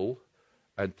miserable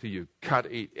until you cut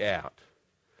it out,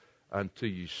 until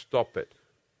you stop it.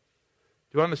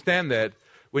 Do you understand that?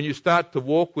 When you start to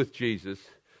walk with Jesus,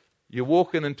 you're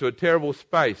walking into a terrible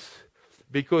space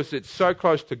because it's so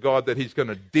close to God that he's going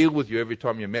to deal with you every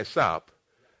time you mess up.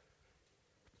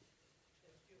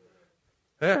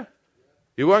 Yeah?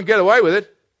 You won't get away with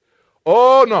it.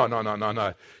 Oh,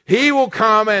 no. He will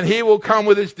come, and he will come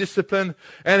with his discipline,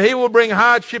 and he will bring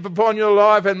hardship upon your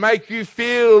life and make you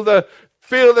feel the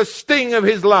sting of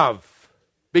his love.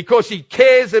 Because he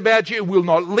cares about you, he will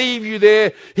not leave you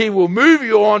there. He will move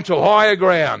you on to higher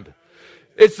ground.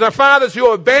 It's the fathers who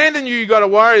abandon you got to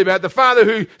worry about. The father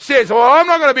who says, oh, I'm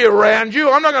not going to be around you.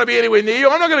 I'm not going to be anywhere near you.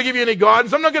 I'm not going to give you any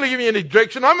guidance. I'm not going to give you any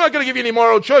direction. I'm not going to give you any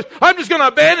moral choice. I'm just going to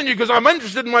abandon you because I'm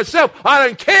interested in myself. I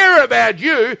don't care about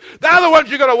you. The other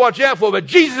ones you've got to watch out for, but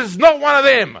Jesus is not one of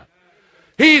them.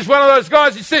 He's one of those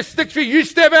guys who says, stick to you. You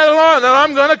step out of line and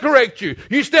I'm going to correct you.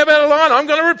 You step out of line, I'm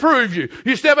going to reprove you.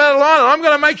 You step out of line and I'm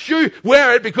going to make sure you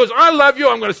wear it because I love you.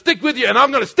 I'm going to stick with you, and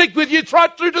I'm going to stick with you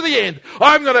right through to the end.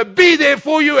 I'm going to be there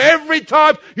for you every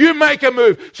time you make a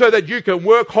move so that you can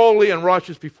work holy and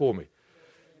righteous before me.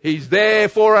 He's there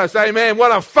for us. Amen.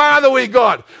 What a father we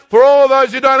got. For all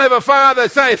those who don't have a father,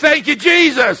 say, thank you,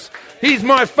 Jesus. He's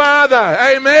my father.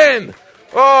 Amen.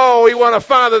 Oh, we want a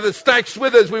father that sticks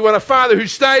with us. We want a father who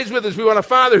stays with us. We want a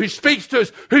father who speaks to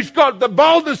us, who's got the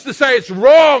boldness to say it's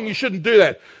wrong. You shouldn't do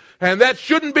that. And that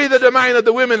shouldn't be the domain of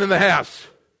the women in the house.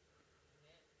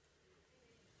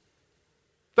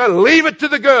 Don't leave it to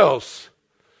the girls.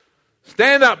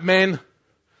 Stand up, men.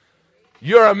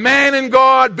 You're a man in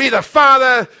God. Be the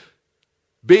father.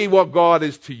 Be what God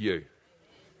is to you.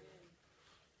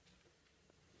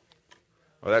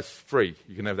 Well, that's free.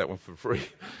 You can have that one for free.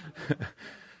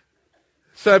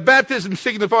 So baptism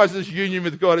signifies this union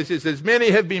with God. It says, as many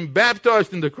have been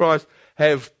baptized into Christ,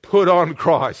 have put on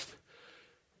Christ.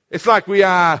 It's like we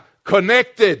are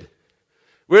connected.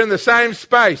 We're in the same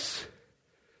space.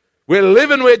 We're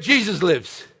living where Jesus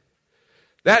lives.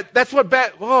 That's what,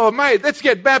 oh mate, let's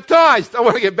get baptized. I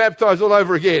want to get baptized all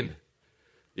over again.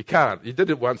 You can't. You did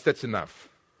it once, that's enough.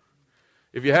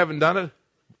 If you haven't done it,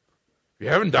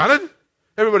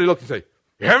 everybody look and say,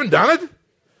 you haven't done it?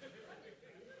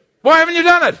 Why haven't you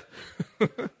done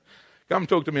it? Come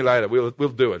talk to me later. We'll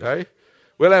do it, hey?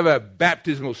 We'll have a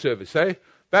baptismal service, hey?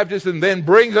 Baptism then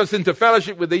brings us into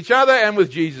fellowship with each other and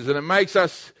with Jesus, and it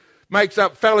makes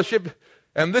up fellowship,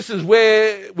 and this is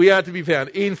where we are to be found,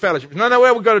 in fellowship. No,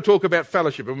 we're going to talk about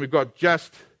fellowship, and we've got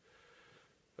just,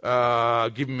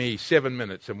 give me 7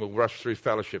 minutes, and we'll rush through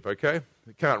fellowship, okay?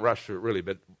 We can't rush through it really,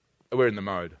 but we're in the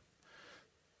mode.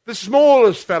 The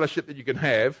smallest fellowship that you can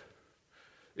have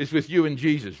is with you and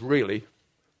Jesus, really.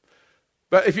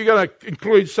 But if you're going to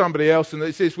include somebody else, and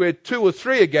it says where 2 or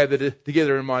 3 are gathered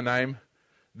together in my name,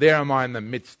 there am I in the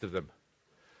midst of them.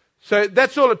 So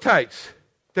that's all it takes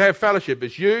to have fellowship,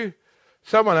 is you,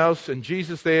 someone else, and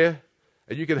Jesus there,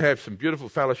 and you can have some beautiful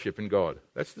fellowship in God.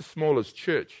 That's the smallest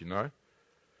church, you know.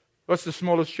 What's the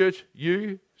smallest church?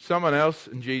 You, someone else,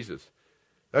 and Jesus.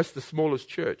 That's the smallest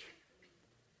church.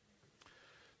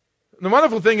 The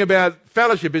wonderful thing about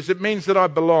fellowship is it means that I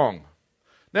belong.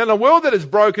 Now, in a world that is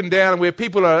broken down, where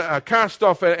people are cast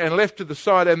off and left to the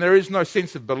side and there is no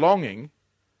sense of belonging,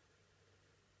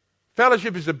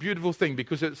 fellowship is a beautiful thing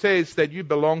because it says that you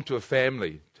belong to a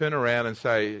family. Turn around and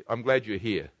say, I'm glad you're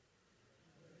here.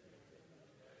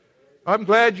 I'm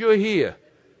glad you're here.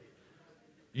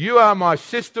 You are my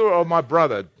sister or my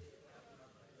brother.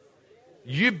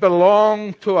 You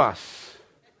belong to us.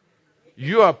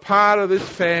 You are part of this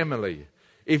family.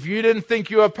 If you didn't think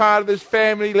you were part of this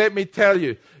family, let me tell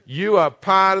you, you are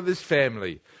part of this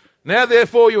family. Now,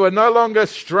 therefore, you are no longer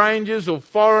strangers or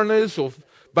foreigners,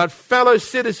 but fellow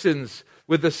citizens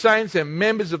with the saints and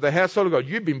members of the household of God.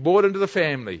 You've been brought into the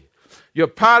family. You're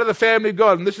part of the family of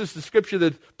God. And this is the scripture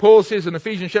that Paul says in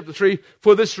Ephesians chapter 3.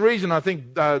 For this reason, I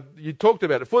think you talked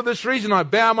about it. For this reason, I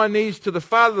bow my knees to the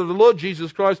Father of the Lord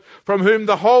Jesus Christ, from whom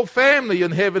the whole family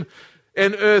in heaven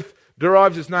and earth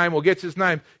derives its name or gets its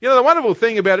name. You know, the wonderful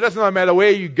thing about it, doesn't matter where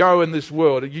you go in this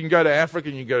world. You can go to Africa,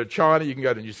 you can go to China, you can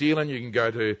go to New Zealand, you can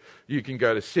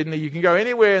go to Sydney, you can go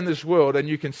anywhere in this world, and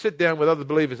you can sit down with other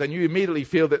believers and you immediately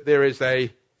feel that there is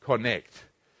a connect.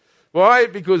 Why?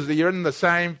 Because you're in the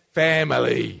same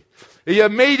family. You're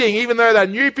meeting, even though they're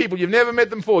new people, you've never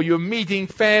met them before, you're meeting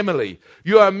family.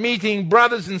 You are meeting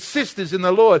brothers and sisters in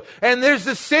the Lord. And there's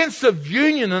a sense of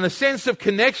union and a sense of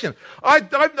connection. I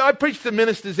preach to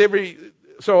ministers every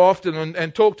so often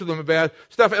and talk to them about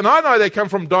stuff. And I know they come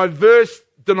from diverse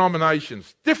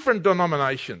denominations, different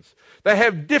denominations. They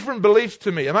have different beliefs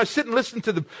to me. And I sit and listen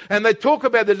to them. And they talk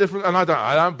about the different... And I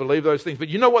don't believe those things. But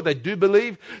you know what they do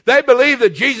believe? They believe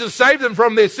that Jesus saved them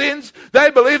from their sins. They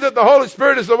believe that the Holy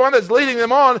Spirit is the one that's leading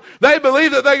them on. They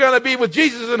believe that they're going to be with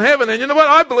Jesus in heaven. And you know what?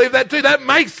 I believe that too. That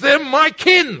makes them my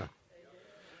kin.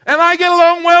 And I get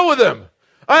along well with them.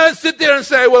 I don't sit there and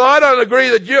say, well, I don't agree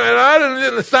that you... And I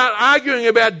don't start arguing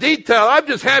about detail. I'm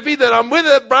just happy that I'm with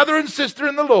a brother and sister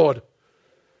in the Lord.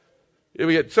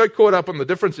 We get so caught up on the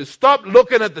differences. Stop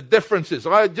looking at the differences.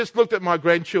 I just looked at my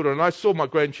grandchildren, and I saw my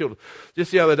grandchildren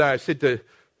just the other day. I said to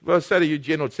you,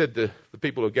 Jen, or said to the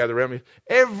people who gather around me,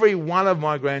 every one of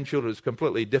my grandchildren is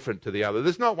completely different to the other.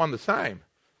 There's not one the same.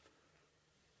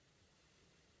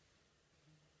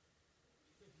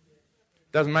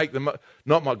 Doesn't make them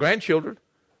not my grandchildren.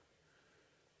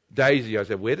 Daisy, I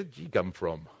said, where did you come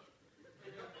from?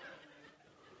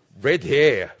 Red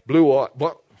hair, blue eye.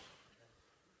 What?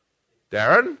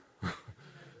 Darren?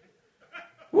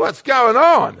 What's going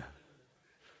on?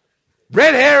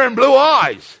 Red hair and blue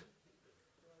eyes.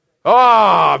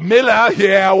 Oh, Miller.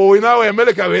 Yeah, well, we know where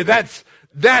Miller comes in.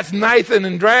 That's Nathan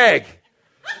and Drag.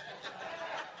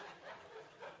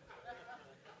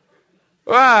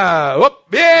 Wow. Whoop,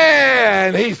 yeah,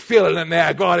 and he's feeling it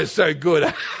now. God is so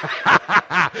good.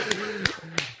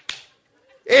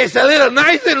 It's a little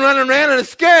Nathan running around in a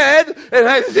skirt. And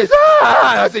Nathan says,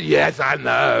 I said, yes, I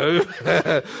know.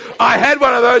 I had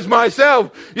one of those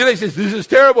myself. You know, he says, this is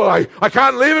terrible. I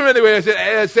can't leave him anywhere.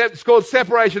 I said, it's called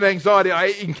separation anxiety. I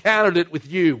encountered it with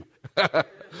you.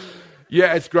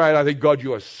 Yeah, it's great. I think, God,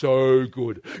 you are so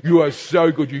good. You are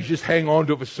so good. You just hang on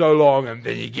to it for so long and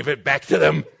then you give it back to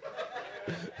them.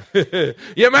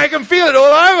 You make them feel it all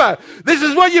over. This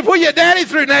is what you put your daddy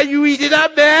through. Now you eat it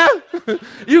up now.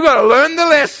 You got to learn the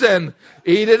lesson.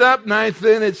 Eat it up,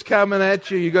 Nathan. It's coming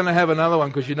at you. You're going to have another one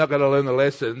because you're not going to learn the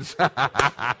lessons.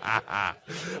 I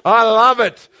love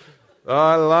it.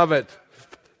 I love it.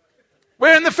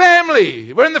 We're in the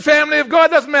family. We're in the family of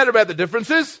God. It doesn't matter about the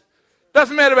differences. It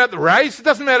doesn't matter about the race. It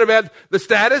doesn't matter about the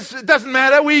status. It doesn't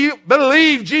matter. We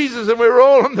believe Jesus and we're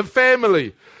all in the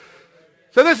family.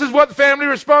 So this is what family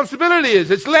responsibility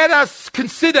is. It's let us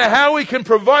consider how we can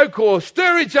provoke or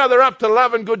stir each other up to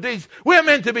love and good deeds. We're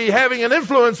meant to be having an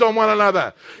influence on one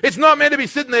another. It's not meant to be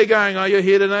sitting there going, oh, you're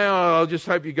here today, oh, I'll just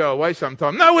hope you go away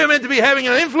sometime. No, we're meant to be having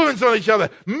an influence on each other,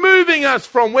 moving us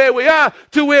from where we are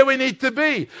to where we need to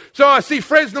be. So I see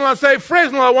Fresnel, I say,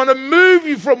 Fresnel, I want to move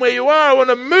you from where you are. I want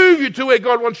to move you to where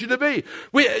God wants you to be.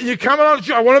 You come along,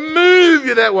 I want to move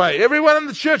you that way. Everyone in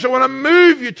the church, I want to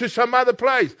move you to some other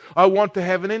place. I want to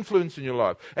have an influence in your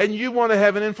life. And you want to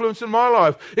have an influence in my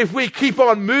life. If we keep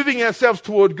on moving ourselves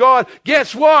toward God,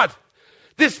 guess what?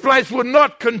 This place will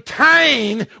not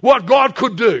contain what God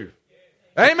could do.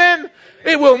 Amen?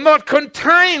 It will not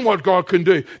contain what God can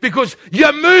do because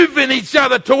you're moving each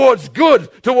other towards good,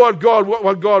 toward God,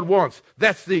 what God wants.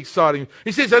 That's the exciting.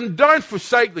 He says, and don't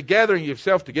forsake the gathering of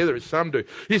yourself together as some do.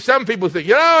 Some people think,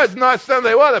 it's nice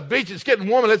Sunday. Well, the beach is getting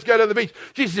warmer. Let's go to the beach.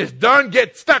 Jesus says, don't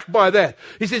get stuck by that.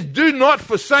 He says, do not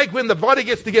forsake when the body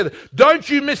gets together. Don't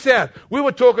you miss out. We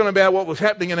were talking about what was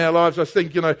happening in our lives. I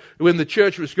think, when the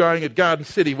church was growing at Garden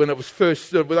City, when it was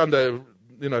first under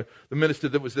the minister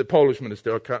that was the Polish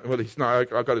minister. I got his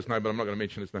name, but I'm not going to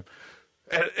mention his name.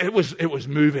 It was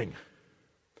moving.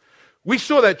 We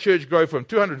saw that church grow from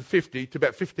 250 to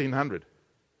about 1,500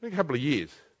 in a couple of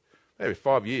years, maybe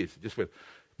 5 years. It just went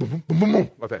boom, boom, boom, boom,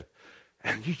 boom, like that.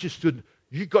 And you just stood.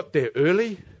 You got there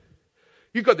early.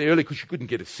 You got there early because you couldn't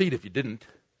get a seat if you didn't.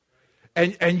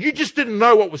 And you just didn't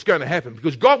know what was going to happen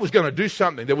because God was going to do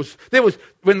something. There was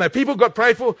when the people got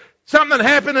prayed for, something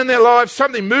happened in their lives,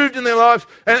 something moved in their lives,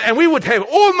 and we would have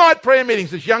all-night prayer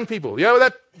meetings as young people.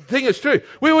 That thing is true.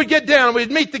 We would get down and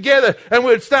we'd meet together and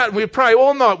we'd pray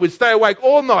all night. We'd stay awake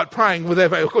all night praying with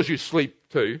of course you sleep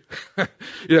too.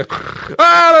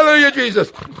 Hallelujah,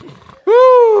 Jesus.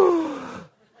 Woo.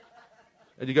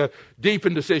 And you go, deep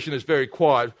intercession is very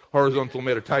quiet, horizontal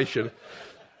meditation.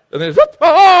 And then,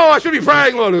 I should be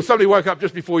praying, Lord. And somebody woke up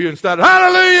just before you and started,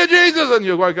 hallelujah, Jesus. And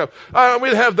you woke up.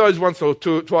 We'd have those once or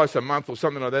twice a month or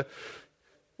something like that.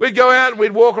 We'd go out and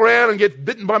we'd walk around and get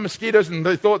bitten by mosquitoes and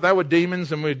they thought they were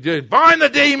demons. And we'd bind the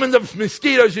demons of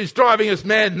mosquitoes who's driving us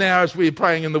mad now as we're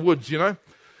praying in the woods,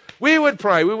 We would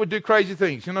pray. We would do crazy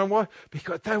things. You know why?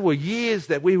 Because there were years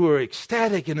that we were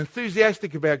ecstatic and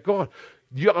enthusiastic about God.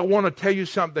 I want to tell you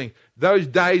something. Those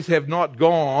days have not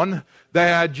gone.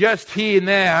 They are just here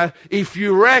now if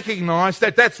you recognize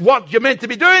that that's what you're meant to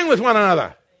be doing with one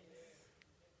another.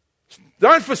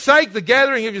 Don't forsake the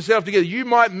gathering of yourself together. You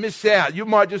might miss out. You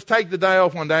might just take the day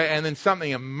off one day and then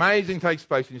something amazing takes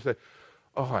place and you say,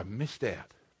 I missed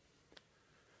out.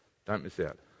 Don't miss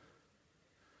out.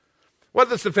 What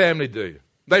does the family do?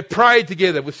 They pray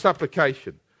together with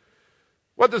supplication.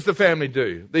 What does the family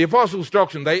do? The apostles'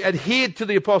 doctrine, they adhered to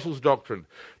the apostles' doctrine.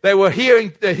 They were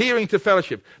adhering to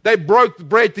fellowship. They broke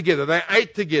bread together. They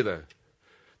ate together.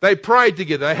 They prayed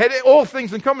together. They had all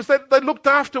things in common. They looked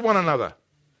after one another.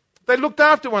 They looked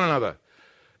after one another.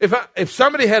 If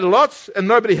somebody had lots and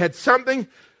nobody had something,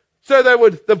 so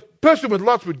the person with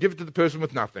lots would give it to the person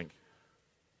with nothing.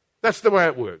 That's the way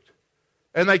it worked.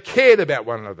 And they cared about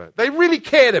one another. They really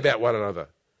cared about one another.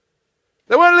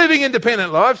 They weren't living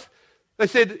independent lives. They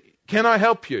said, can I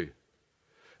help you?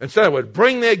 And so they would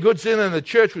bring their goods in and the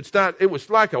church would start. It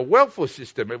was like a welfare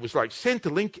system. It was like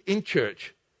Centrelink in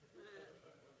church.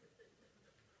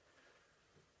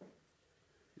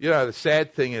 The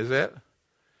sad thing is that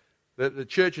the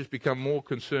church has become more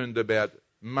concerned about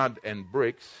mud and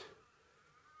bricks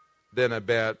than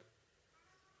about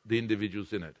the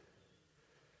individuals in it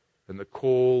and the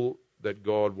call that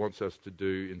God wants us to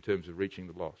do in terms of reaching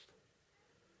the lost.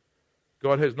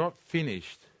 God has not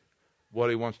finished what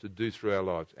he wants to do through our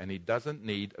lives, and he doesn't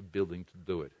need a building to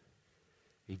do it.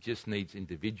 He just needs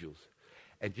individuals.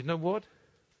 And you know what?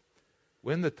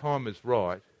 When the time is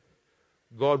right,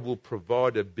 God will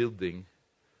provide a building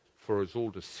for us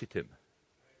all to sit in.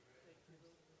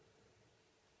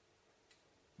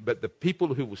 But the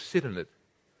people who will sit in it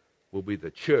will be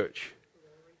the church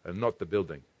and not the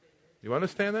building. You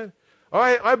understand that?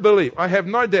 I believe, I have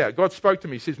no doubt, God spoke to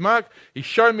me. He says, Mark, he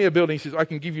showed me a building. He says, I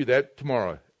can give you that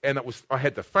tomorrow. And I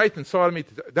had the faith inside of me.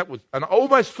 And I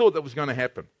almost thought that was going to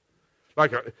happen.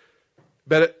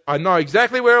 But I know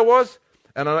exactly where I was.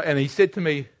 And he said to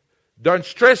me, don't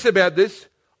stress about this.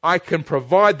 I can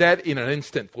provide that in an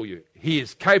instant for you. He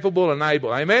is capable and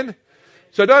able. Amen?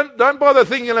 So don't bother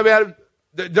thinking about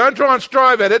it. Don't try and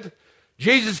strive at it.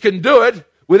 Jesus can do it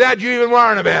without you even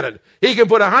worrying about it. He can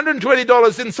put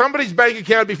 $120 in somebody's bank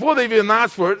account before they've even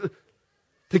asked for it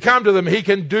to come to them. He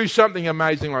can do something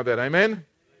amazing like that. Amen?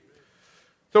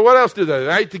 So what else do they?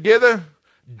 They ate together.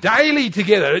 daily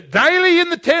together, daily in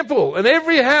the temple, and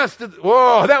every house.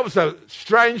 Oh, that was a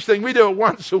strange thing. We do it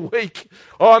once a week.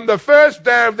 On the first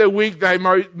day of the week, they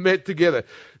met together.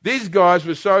 These guys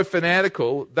were so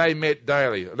fanatical, they met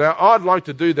daily. Now, I'd like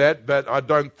to do that, but I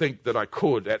don't think that I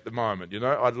could at the moment.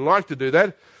 I'd like to do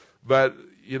that, but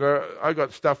I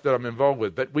got stuff that I'm involved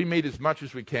with. But we meet as much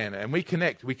as we can, and we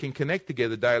connect. We can connect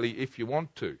together daily if you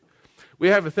want to. We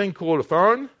have a thing called a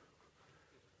phone.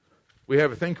 We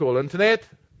have a thing called internet.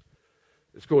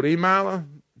 It's called email.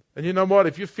 And you know what?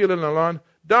 If you're feeling alone,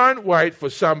 don't wait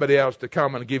for somebody else to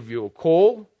come and give you a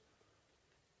call.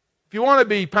 If you want to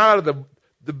be part of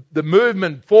the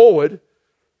movement forward,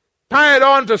 pay it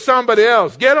on to somebody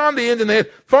else. Get on the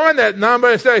internet, find that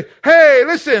number and say, hey,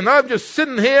 listen, I'm just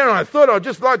sitting here and I thought I'd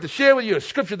just like to share with you a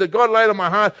scripture that God laid on my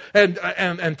heart and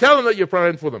tell them that you're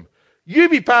praying for them. You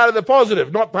be part of the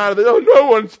positive, not part of the, no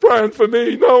one's praying for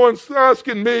me, no one's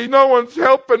asking me, no one's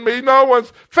helping me,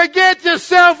 forget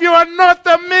yourself, you are not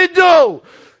the middle.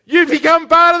 You become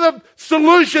part of the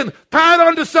solution. Pay it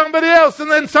on to somebody else,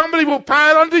 and then somebody will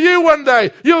pay it on to you one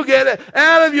day. You'll get it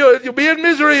out of you'll be in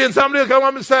misery, and somebody will come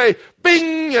up and say,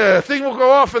 bing, a thing will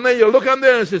go off, and then you'll look under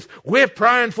there and it says, we're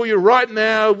praying for you right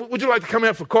now. Would you like to come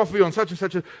out for coffee on such and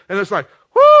such? And it's like,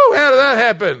 whoo, how did that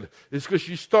happen? It's because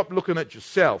you stop looking at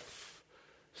yourself.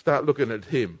 Start looking at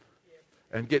Him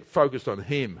and get focused on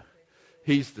Him.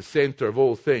 He's the center of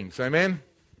all things. Amen?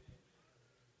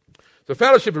 So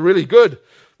fellowship is really good.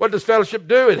 What does fellowship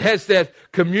do? It has that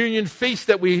communion feast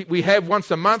that we have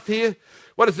once a month here.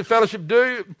 What does the fellowship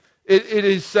do?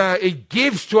 It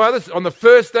gives to others. On the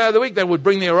first day of the week, they would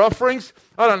bring their offerings.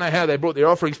 I don't know how they brought their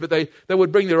offerings, but they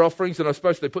would bring their offerings, and I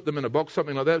suppose they put them in a box,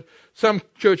 something like that. Some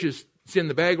churches send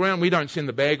the bag around. We don't send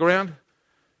the bag around.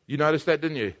 You noticed that,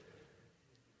 didn't you?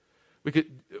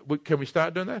 Can we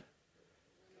start doing that?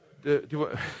 Do you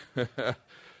want,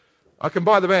 I can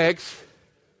buy the bags.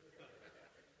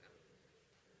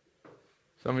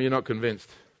 Some of you are not convinced.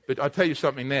 But I'll tell you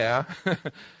something now.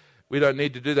 We don't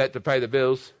need to do that to pay the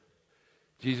bills.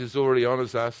 Jesus already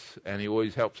honors us, and He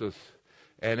always helps us.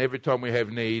 And every time we have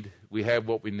need, we have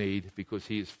what we need because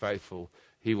He is faithful.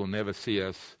 He will never see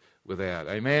us without.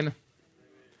 Amen?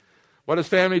 What does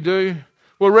family do?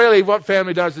 Well, really, what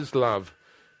family does is love.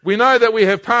 We know that we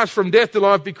have passed from death to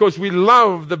life because we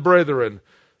love the brethren.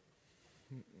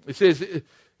 It says,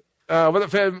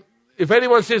 if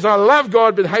anyone says, I love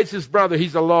God but hates his brother,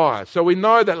 he's a liar. So we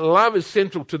know that love is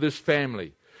central to this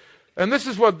family. And this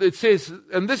is what it says,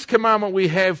 and this commandment we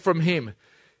have from Him,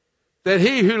 that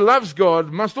he who loves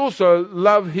God must also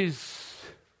love his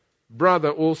brother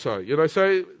also.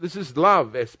 So this is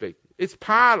love aspect. It's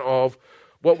part of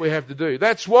what we have to do.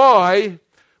 That's why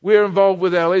we're involved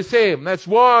with LSM. That's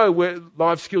why we're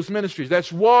Life Skills Ministries.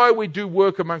 That's why we do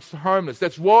work amongst the homeless.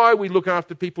 That's why we look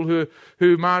after people who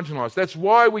are marginalised. That's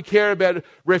why we care about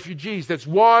refugees. That's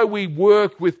why we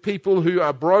work with people who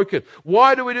are broken.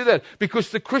 Why do we do that? Because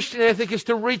the Christian ethic is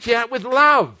to reach out with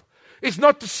love. It's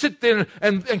not to sit there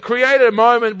and create a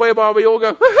moment whereby we all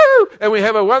go, woohoo, and we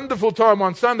have a wonderful time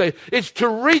on Sunday. It's to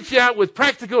reach out with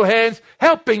practical hands,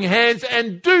 helping hands,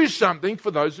 and do something for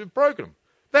those who've broken them.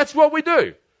 That's what we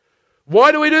do.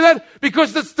 Why do we do that?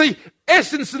 Because that's the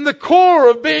essence and the core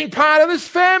of being part of this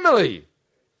family.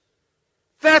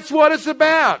 That's what it's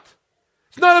about.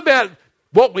 It's not about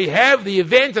what we have, the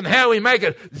event, and how we make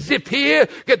it zip here,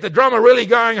 get the drummer really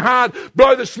going hard,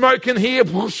 blow the smoke in here,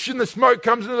 whoosh, and the smoke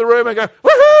comes into the room and go,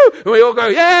 woohoo! And we all go,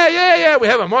 yeah, yeah, yeah. We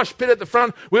have a mosh pit at the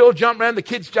front. We all jump around, the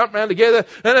kids jump around together,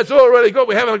 and it's all really good.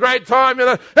 We're having a great time, hey,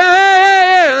 hey,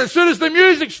 hey. And as soon as the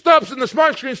music stops and the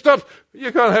smoke screen stops,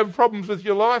 you can't have problems with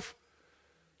your life.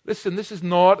 Listen, this is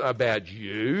not about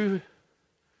you.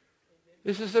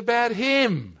 This is about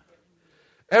Him.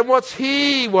 And what's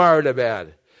He worried about?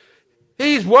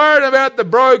 He's worried about the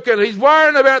broken. He's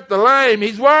worried about the lame.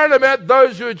 He's worried about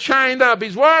those who are chained up.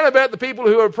 He's worried about the people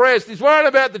who are oppressed. He's worried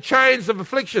about the chains of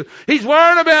affliction. He's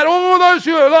worried about all those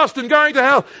who are lost and going to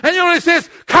hell. And you know what He says?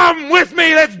 Come with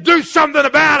me. Let's do something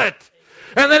about it.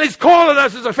 And then He's calling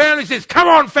us as a family. He says, come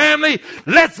on, family,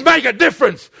 let's make a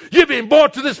difference. You've been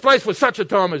brought to this place for such a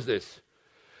time as this.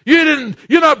 You're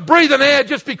not breathing air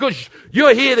just because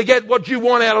you're here to get what you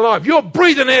want out of life. You're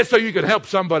breathing air so you can help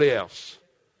somebody else.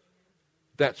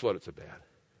 That's what it's about.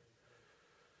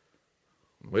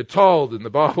 We're told in the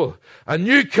Bible, a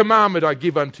new commandment I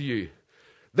give unto you,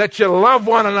 that you love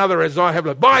one another as I have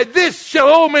loved. By this shall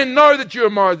all men know that you are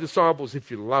my disciples,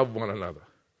 if you love one another.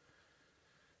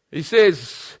 He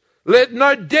says, let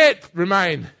no debt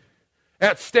remain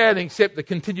outstanding except the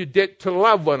continued debt to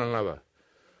love one another.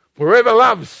 Whoever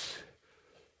loves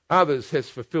others has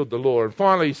fulfilled the law. And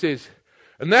finally he says,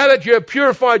 And now that you have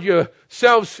purified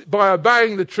yourselves by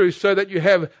obeying the truth, so that you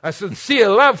have a sincere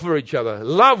love for each other,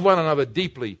 love one another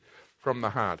deeply from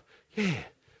the heart. Yeah,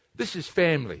 this is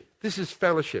family. This is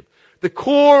fellowship. The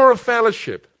core of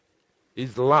fellowship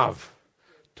is love.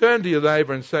 Turn to your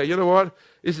neighbour and say, you know what?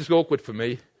 This is awkward for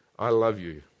me. I love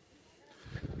you.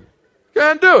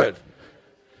 Go and do it.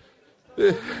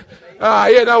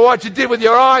 You know what you did with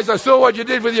your eyes. I saw what you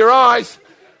did with your eyes.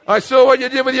 I saw what you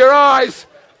did with your eyes.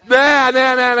 Now.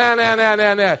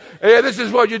 Yeah, this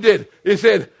is what you did. You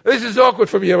said, this is awkward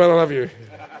for me, but I love you.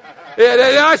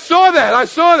 Yeah, I saw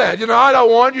that. You know, I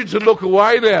don't want you to look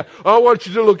away now. I want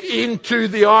you to look into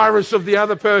the iris of the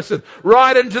other person,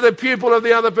 right into the pupil of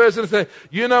the other person and say,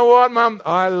 you know what, Mum?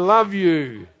 I love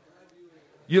you.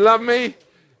 You love me?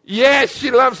 Yes,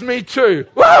 she loves me too.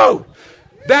 Whoa!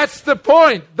 That's the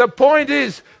point. The point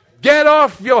is, get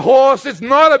off your horse. It's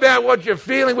not about what you're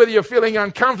feeling, whether you're feeling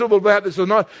uncomfortable about this or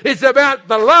not. It's about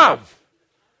the love.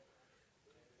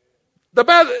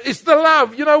 It's the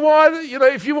love. You know why? You know,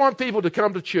 if you want people to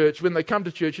come to church, when they come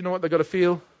to church, you know what they've got to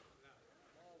feel?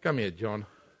 Come here, John.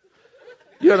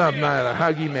 You're not made a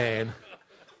huggy man.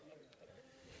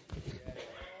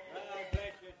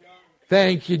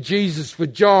 Thank you, Jesus, for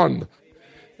John.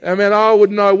 I mean, I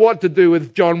wouldn't know what to do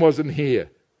if John wasn't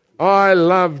here. I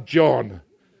love John.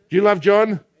 Do you love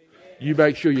John? You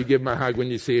make sure you give him a hug when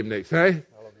you see him next, hey?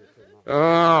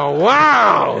 Oh,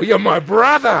 wow! You're my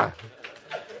brother!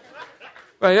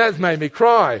 Well, that's made me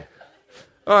cry.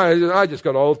 I just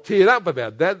got all teared up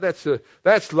about that.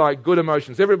 That's like good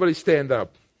emotions. Everybody stand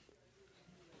up.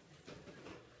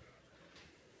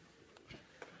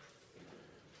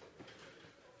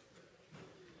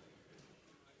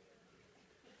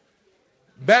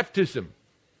 Baptism.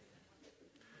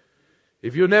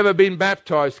 If you've never been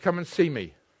baptized, come and see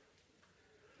me.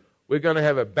 We're going to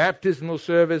have a baptismal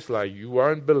service like you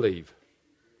won't believe.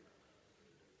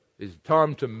 It's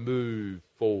time to move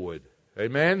forward.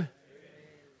 Amen?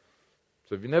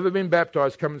 So if you've never been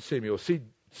baptized, come and see me, or see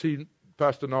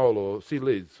Pastor Noel, or see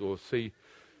Liz, or see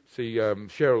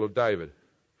Cheryl or David.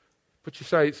 But you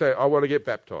say, I want to get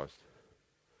baptized.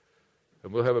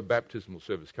 And we'll have a baptismal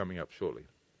service coming up shortly.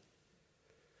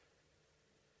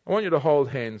 I want you to hold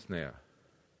hands now.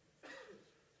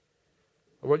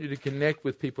 I want you to connect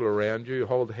with people around you.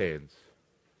 Hold hands.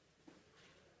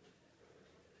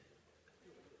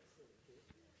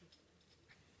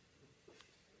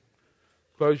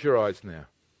 Close your eyes now.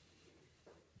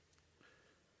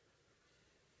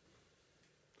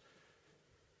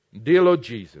 Dear Lord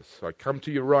Jesus, I come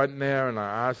to you right now and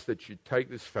I ask that you take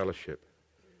this fellowship,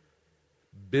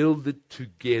 build it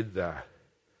together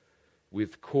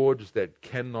with cords that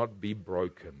cannot be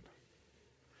broken.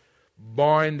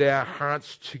 Bind our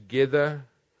hearts together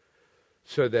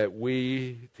so that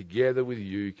we, together with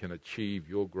you, can achieve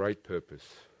your great purpose.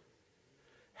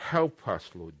 Help us,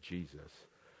 Lord Jesus,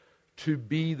 to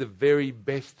be the very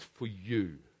best for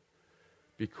you,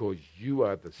 because you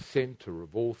are the center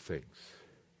of all things.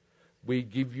 We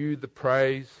give you the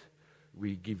praise,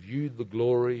 we give you the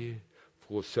glory,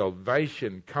 for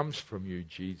salvation comes from you,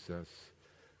 Jesus.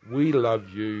 We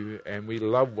love you and we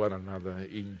love one another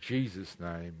in Jesus'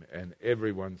 name. And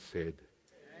everyone said,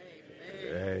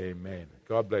 Amen. Amen.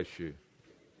 God bless you.